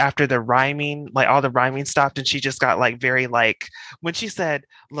 especially after the rhyming, like all the rhyming stopped, and she just got like very like when she said,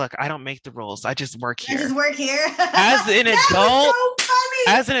 "Look, I don't make the rules. I just work here." As an adult,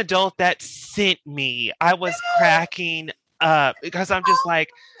 as an adult, that sent me. I was cracking up because I'm just like,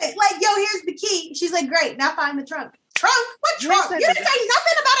 yo, here's the key. She's like, great. Now find the trunk. Trunk? What trunk? You didn't say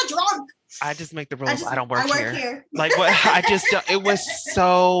nothing about a trunk. I just make the rules. I don't work here. Like what? I just. It was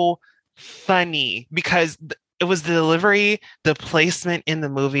so funny because it was the delivery, the placement in the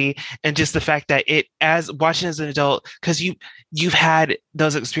movie, and just the fact that as watching as an adult, because you've had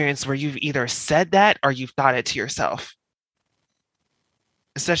those experiences where you've either said that or you've thought it to yourself,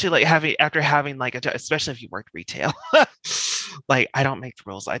 especially like having like especially if you worked retail. Like, I don't make the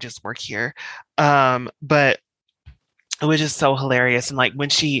rules, I just work here. But it was just so hilarious. And like when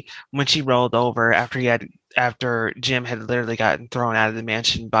she rolled over after Jim had literally gotten thrown out of the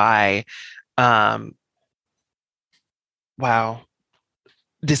mansion by, wow,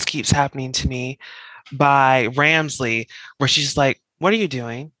 this keeps happening to me, by Ramsley, where she's like, what are you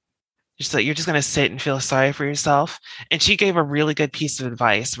doing? She's like, you're just going to sit and feel sorry for yourself. And she gave a really good piece of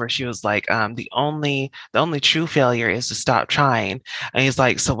advice where she was like, the only true failure is to stop trying. And he's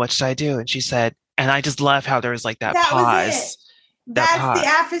like, so what should I do? And she said, and I just love how there was like that pause. That's the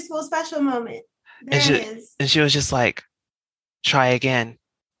after school special moment. And she was just like, try again.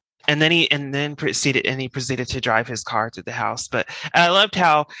 And then he proceeded to drive his car to the house. But I loved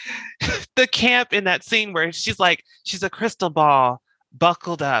how the camp in that scene where she's like, she's a crystal ball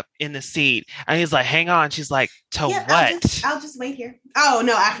buckled up in the seat, and he's like, "Hang on." She's like, "To what?" I'll just wait here. Oh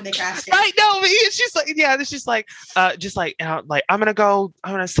no, after they crashed it. Right? No, she's like, yeah, she's like, just like, like, I'm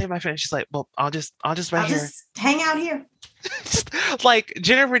gonna save my friend. She's like, well, I'll just wait here. Just hang out here. Like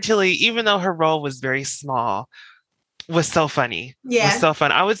Jennifer Tilly, even though her role was very small, was so funny. Yeah, was so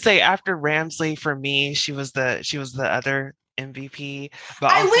fun. I would say after Ramsley, for me, she was the other MVP.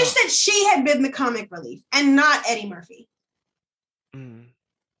 But I wish that she had been the comic relief and not Eddie Murphy.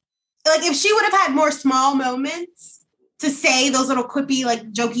 Like if she would have had more small moments to say those little quippy,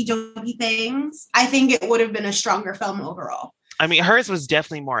 like jokey things, I think it would have been a stronger film overall. I mean, hers was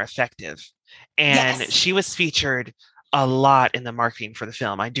definitely more effective, and she was featured a lot in the marketing for the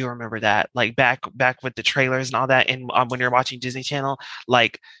film. I do remember that, like back with the trailers and all that. And when you're watching Disney Channel,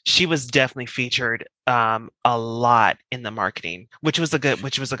 like she was definitely featured a lot in the marketing, which was a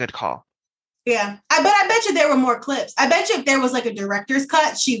good call. Yeah, but I bet you there were more clips. I bet you if there was like a director's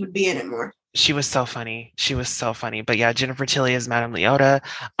cut, she would be in it more. She was so funny. But yeah, Jennifer Tilly is Madame Leota.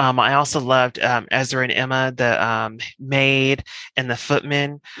 I also loved Ezra and Emma, the maid and the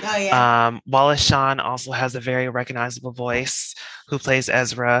footman. Oh yeah. Wallace Shawn also has a very recognizable voice, who plays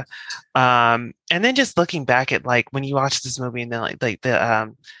Ezra. And then just looking back at like when you watch this movie, and then like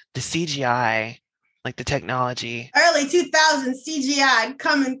the CGI. Like the technology. Early 2000s CGI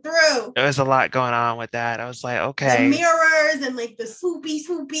coming through. There was a lot going on with that. I was like, okay. The mirrors and like the swoopy.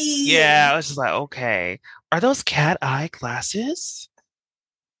 Yeah, I was just like, okay. Are those cat eye glasses?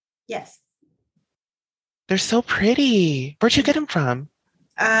 Yes. They're so pretty. Where'd you get them from?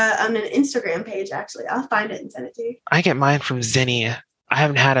 On an Instagram page, actually. I'll find it and send it to you. I get mine from Zinnia. I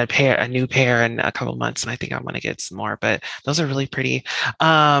haven't had a new pair in a couple months, and I think I'm going to get some more, but those are really pretty.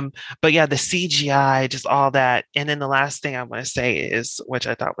 But yeah, the CGI, just all that. And then the last thing I want to say is, which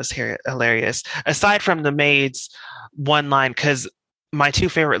I thought was hilarious, aside from the maid's one line, because my two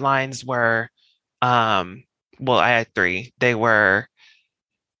favorite lines were, well, I had three. They were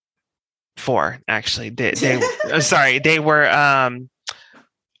four, actually. Sorry, they were,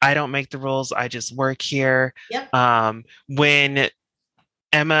 I don't make the rules. I just work here. Yep. When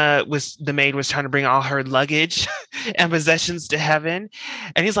the maid was trying to bring all her luggage and possessions to heaven,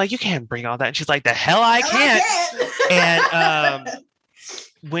 and he's like, you can't bring all that, and she's like, the hell I can't. And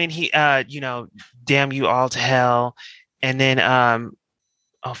when he damn you all to hell, and then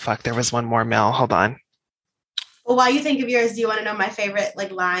oh fuck, there was one more, Mel, hold on. Well, while you think of yours, do you want to know my favorite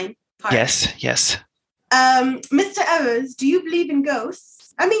like line part? Yes. Mr. Evans, do you believe in ghosts?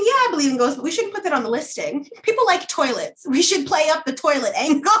 I mean, yeah, I believe in ghosts, but we shouldn't put that on the listing. People like toilets. We should play up the toilet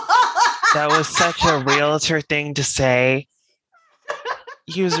angle. That was such a realtor thing to say.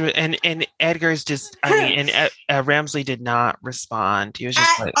 He was, and Edgar's just, I mean, and Ramsley did not respond. He was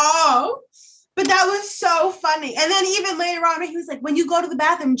just at all. But that was so funny. And then even later on, he was like, when you go to the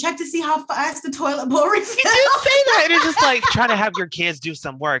bathroom, check to see how fast the toilet bowl refills. He did say that. And it's just like trying to have your kids do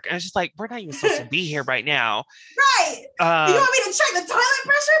some work. And it's just like, we're not even supposed to be here right now. Right. You want me to check the toilet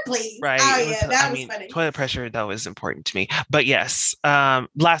pressure, please? Right. Oh, yeah, that was funny. Toilet pressure, though, is important to me. But yes,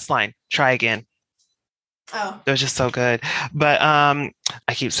 last line, try again. Oh. It was just so good. But I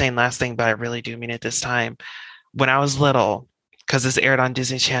keep saying last thing, but I really do mean it this time. When I was little, because this aired on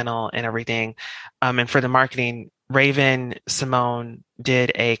Disney Channel and everything. And for the marketing, Raven Simone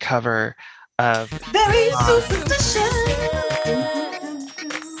did a cover of Very superstitious.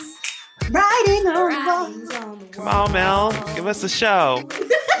 Riding on. Come on, Mel. Give us a show.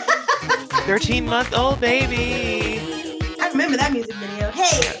 13-month-old baby. I remember that music video.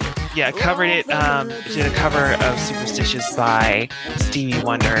 Hey. Yeah, covered it. Did a cover of Superstitious by Stevie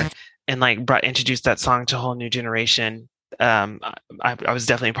Wonder, and like introduced that song to a whole new generation. I was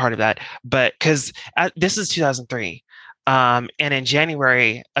definitely a part of that, but because this is 2003, and in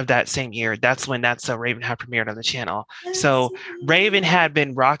January of that same year, that's when That's So Raven had premiered on the channel. So Raven had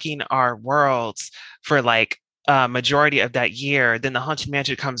been rocking our worlds for like majority of that year. Then the Haunted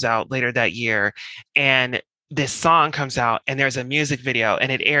Mansion comes out later that year, and this song comes out, and there's a music video,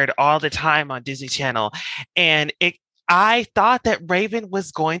 and it aired all the time on Disney Channel, and I thought that Raven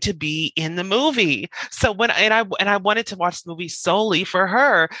was going to be in the movie. So I wanted to watch the movie solely for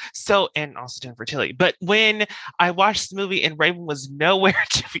her. So, and also Jennifer Tilly. But when I watched the movie and Raven was nowhere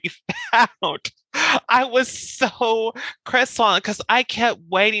to be found, I was so crestfallen because I kept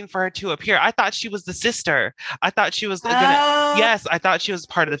waiting for her to appear. I thought she was the sister. I thought she was yes, I thought she was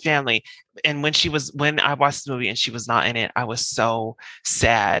part of the family. And when I watched the movie and she was not in it, I was so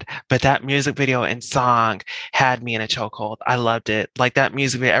sad. But that music video and song had me in a chokehold. I loved it. Like that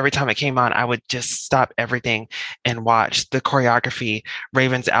music video, every time it came on, I would just stop everything and watch the choreography,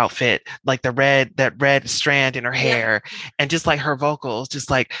 Raven's outfit, like that red strand in her hair, and just like her vocals, just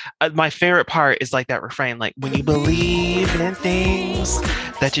like my favorite part is like that refrain, like when you believe in things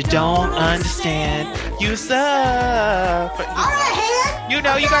that you don't understand, you suffer. All right, you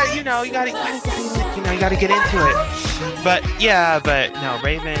gotta get into it. But no,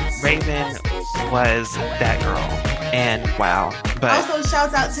 Raven was that girl, and wow. But also,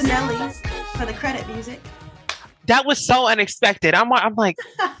 shouts out to Nelly for the credit music. That was so unexpected. I'm like.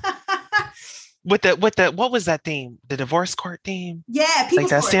 With the what was that theme? The divorce court theme? Yeah,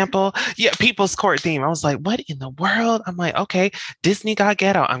 People's Court. Sample. Yeah, People's Court theme. I was like, what in the world? I'm like, okay, Disney got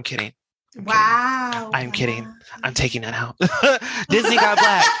ghetto. I'm kidding. I'm kidding. I'm taking that out. Disney got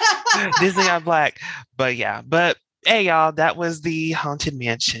black. Disney got black. But yeah, hey y'all, that was the Haunted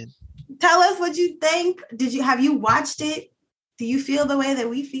Mansion. Tell us what you think. Have you watched it? Do you feel the way that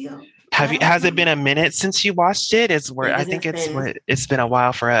we feel? Has it been a minute since you watched it? It's been a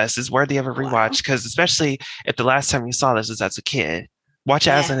while for us. It's worthy of a rewatch because especially if the last time you saw this was as a kid, watch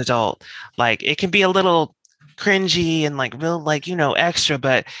it as an adult. Like it can be a little cringy and like real extra,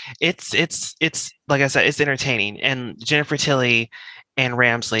 but it's like I said, it's entertaining. And Jennifer Tilly and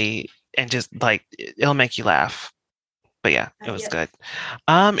Ramsley, and just like it'll make you laugh. But yeah, it was good.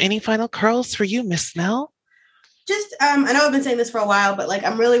 Any final curls for you, Miss Mel? Just, I know I've been saying this for a while, but like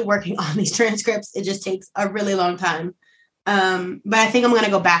I'm really working on these transcripts. It just takes a really long time. But I think I'm going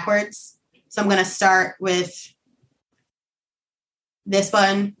to go backwards. So I'm going to start with this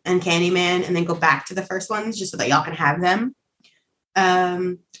one and Candyman and then go back to the first ones just so that y'all can have them.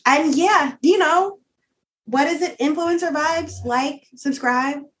 And yeah, what is it? Influencer vibes, like,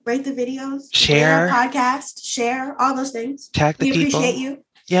 subscribe, rate the videos, share our podcast, share all those things. Tag the people. We appreciate you.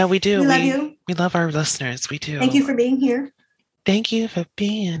 Yeah, we do. We love you. We love our listeners. We do. Thank you for being here. Thank you for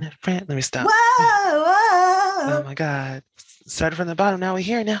being a friend. Let me stop. Whoa. Oh my God. Started from the bottom. Now we're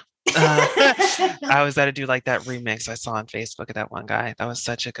here now. I always got to do like that remix I saw on Facebook of that one guy. That was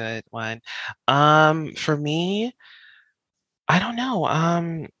such a good one. For me, I don't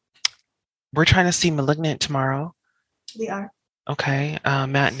know. We're trying to see Malignant tomorrow. We are. Okay.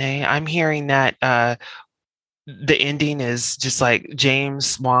 Matinee. I'm hearing that the ending is just like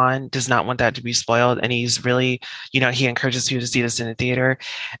James Wan does not want that to be spoiled, and he's really, he encourages you to see this in the theater.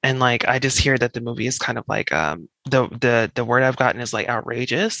 And like I just hear that the movie is kind of like the word I've gotten is like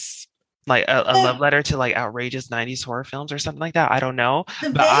outrageous, like a love letter to like outrageous 90s horror films or something like that. I don't know.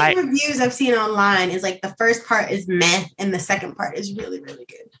 The reviews I've seen online is like the first part is meh and the second part is really, really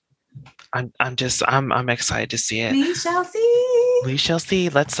good. I'm excited to see it. We shall see. We shall see.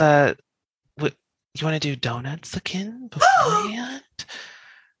 Let's you want to do donuts again beforehand?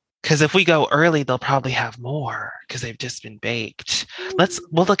 Because if we go early, they'll probably have more because they've just been baked.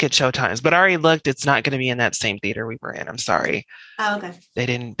 We'll look at showtimes, but I already looked. It's not going to be in that same theater we were in. I'm sorry. Oh, okay. They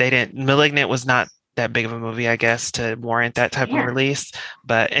didn't. Malignant was not that big of a movie, I guess, to warrant that type of release.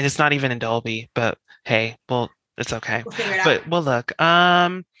 And it's not even in Dolby. But hey, it's okay. We'll figure it out. But we'll look.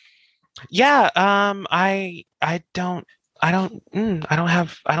 I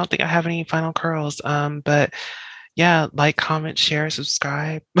don't think I have any final curls. But yeah, like, comment, share,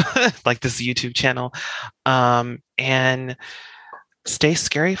 subscribe, like this YouTube channel. And stay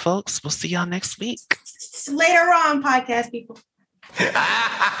scary, folks. We'll see y'all next week. Later on, podcast people.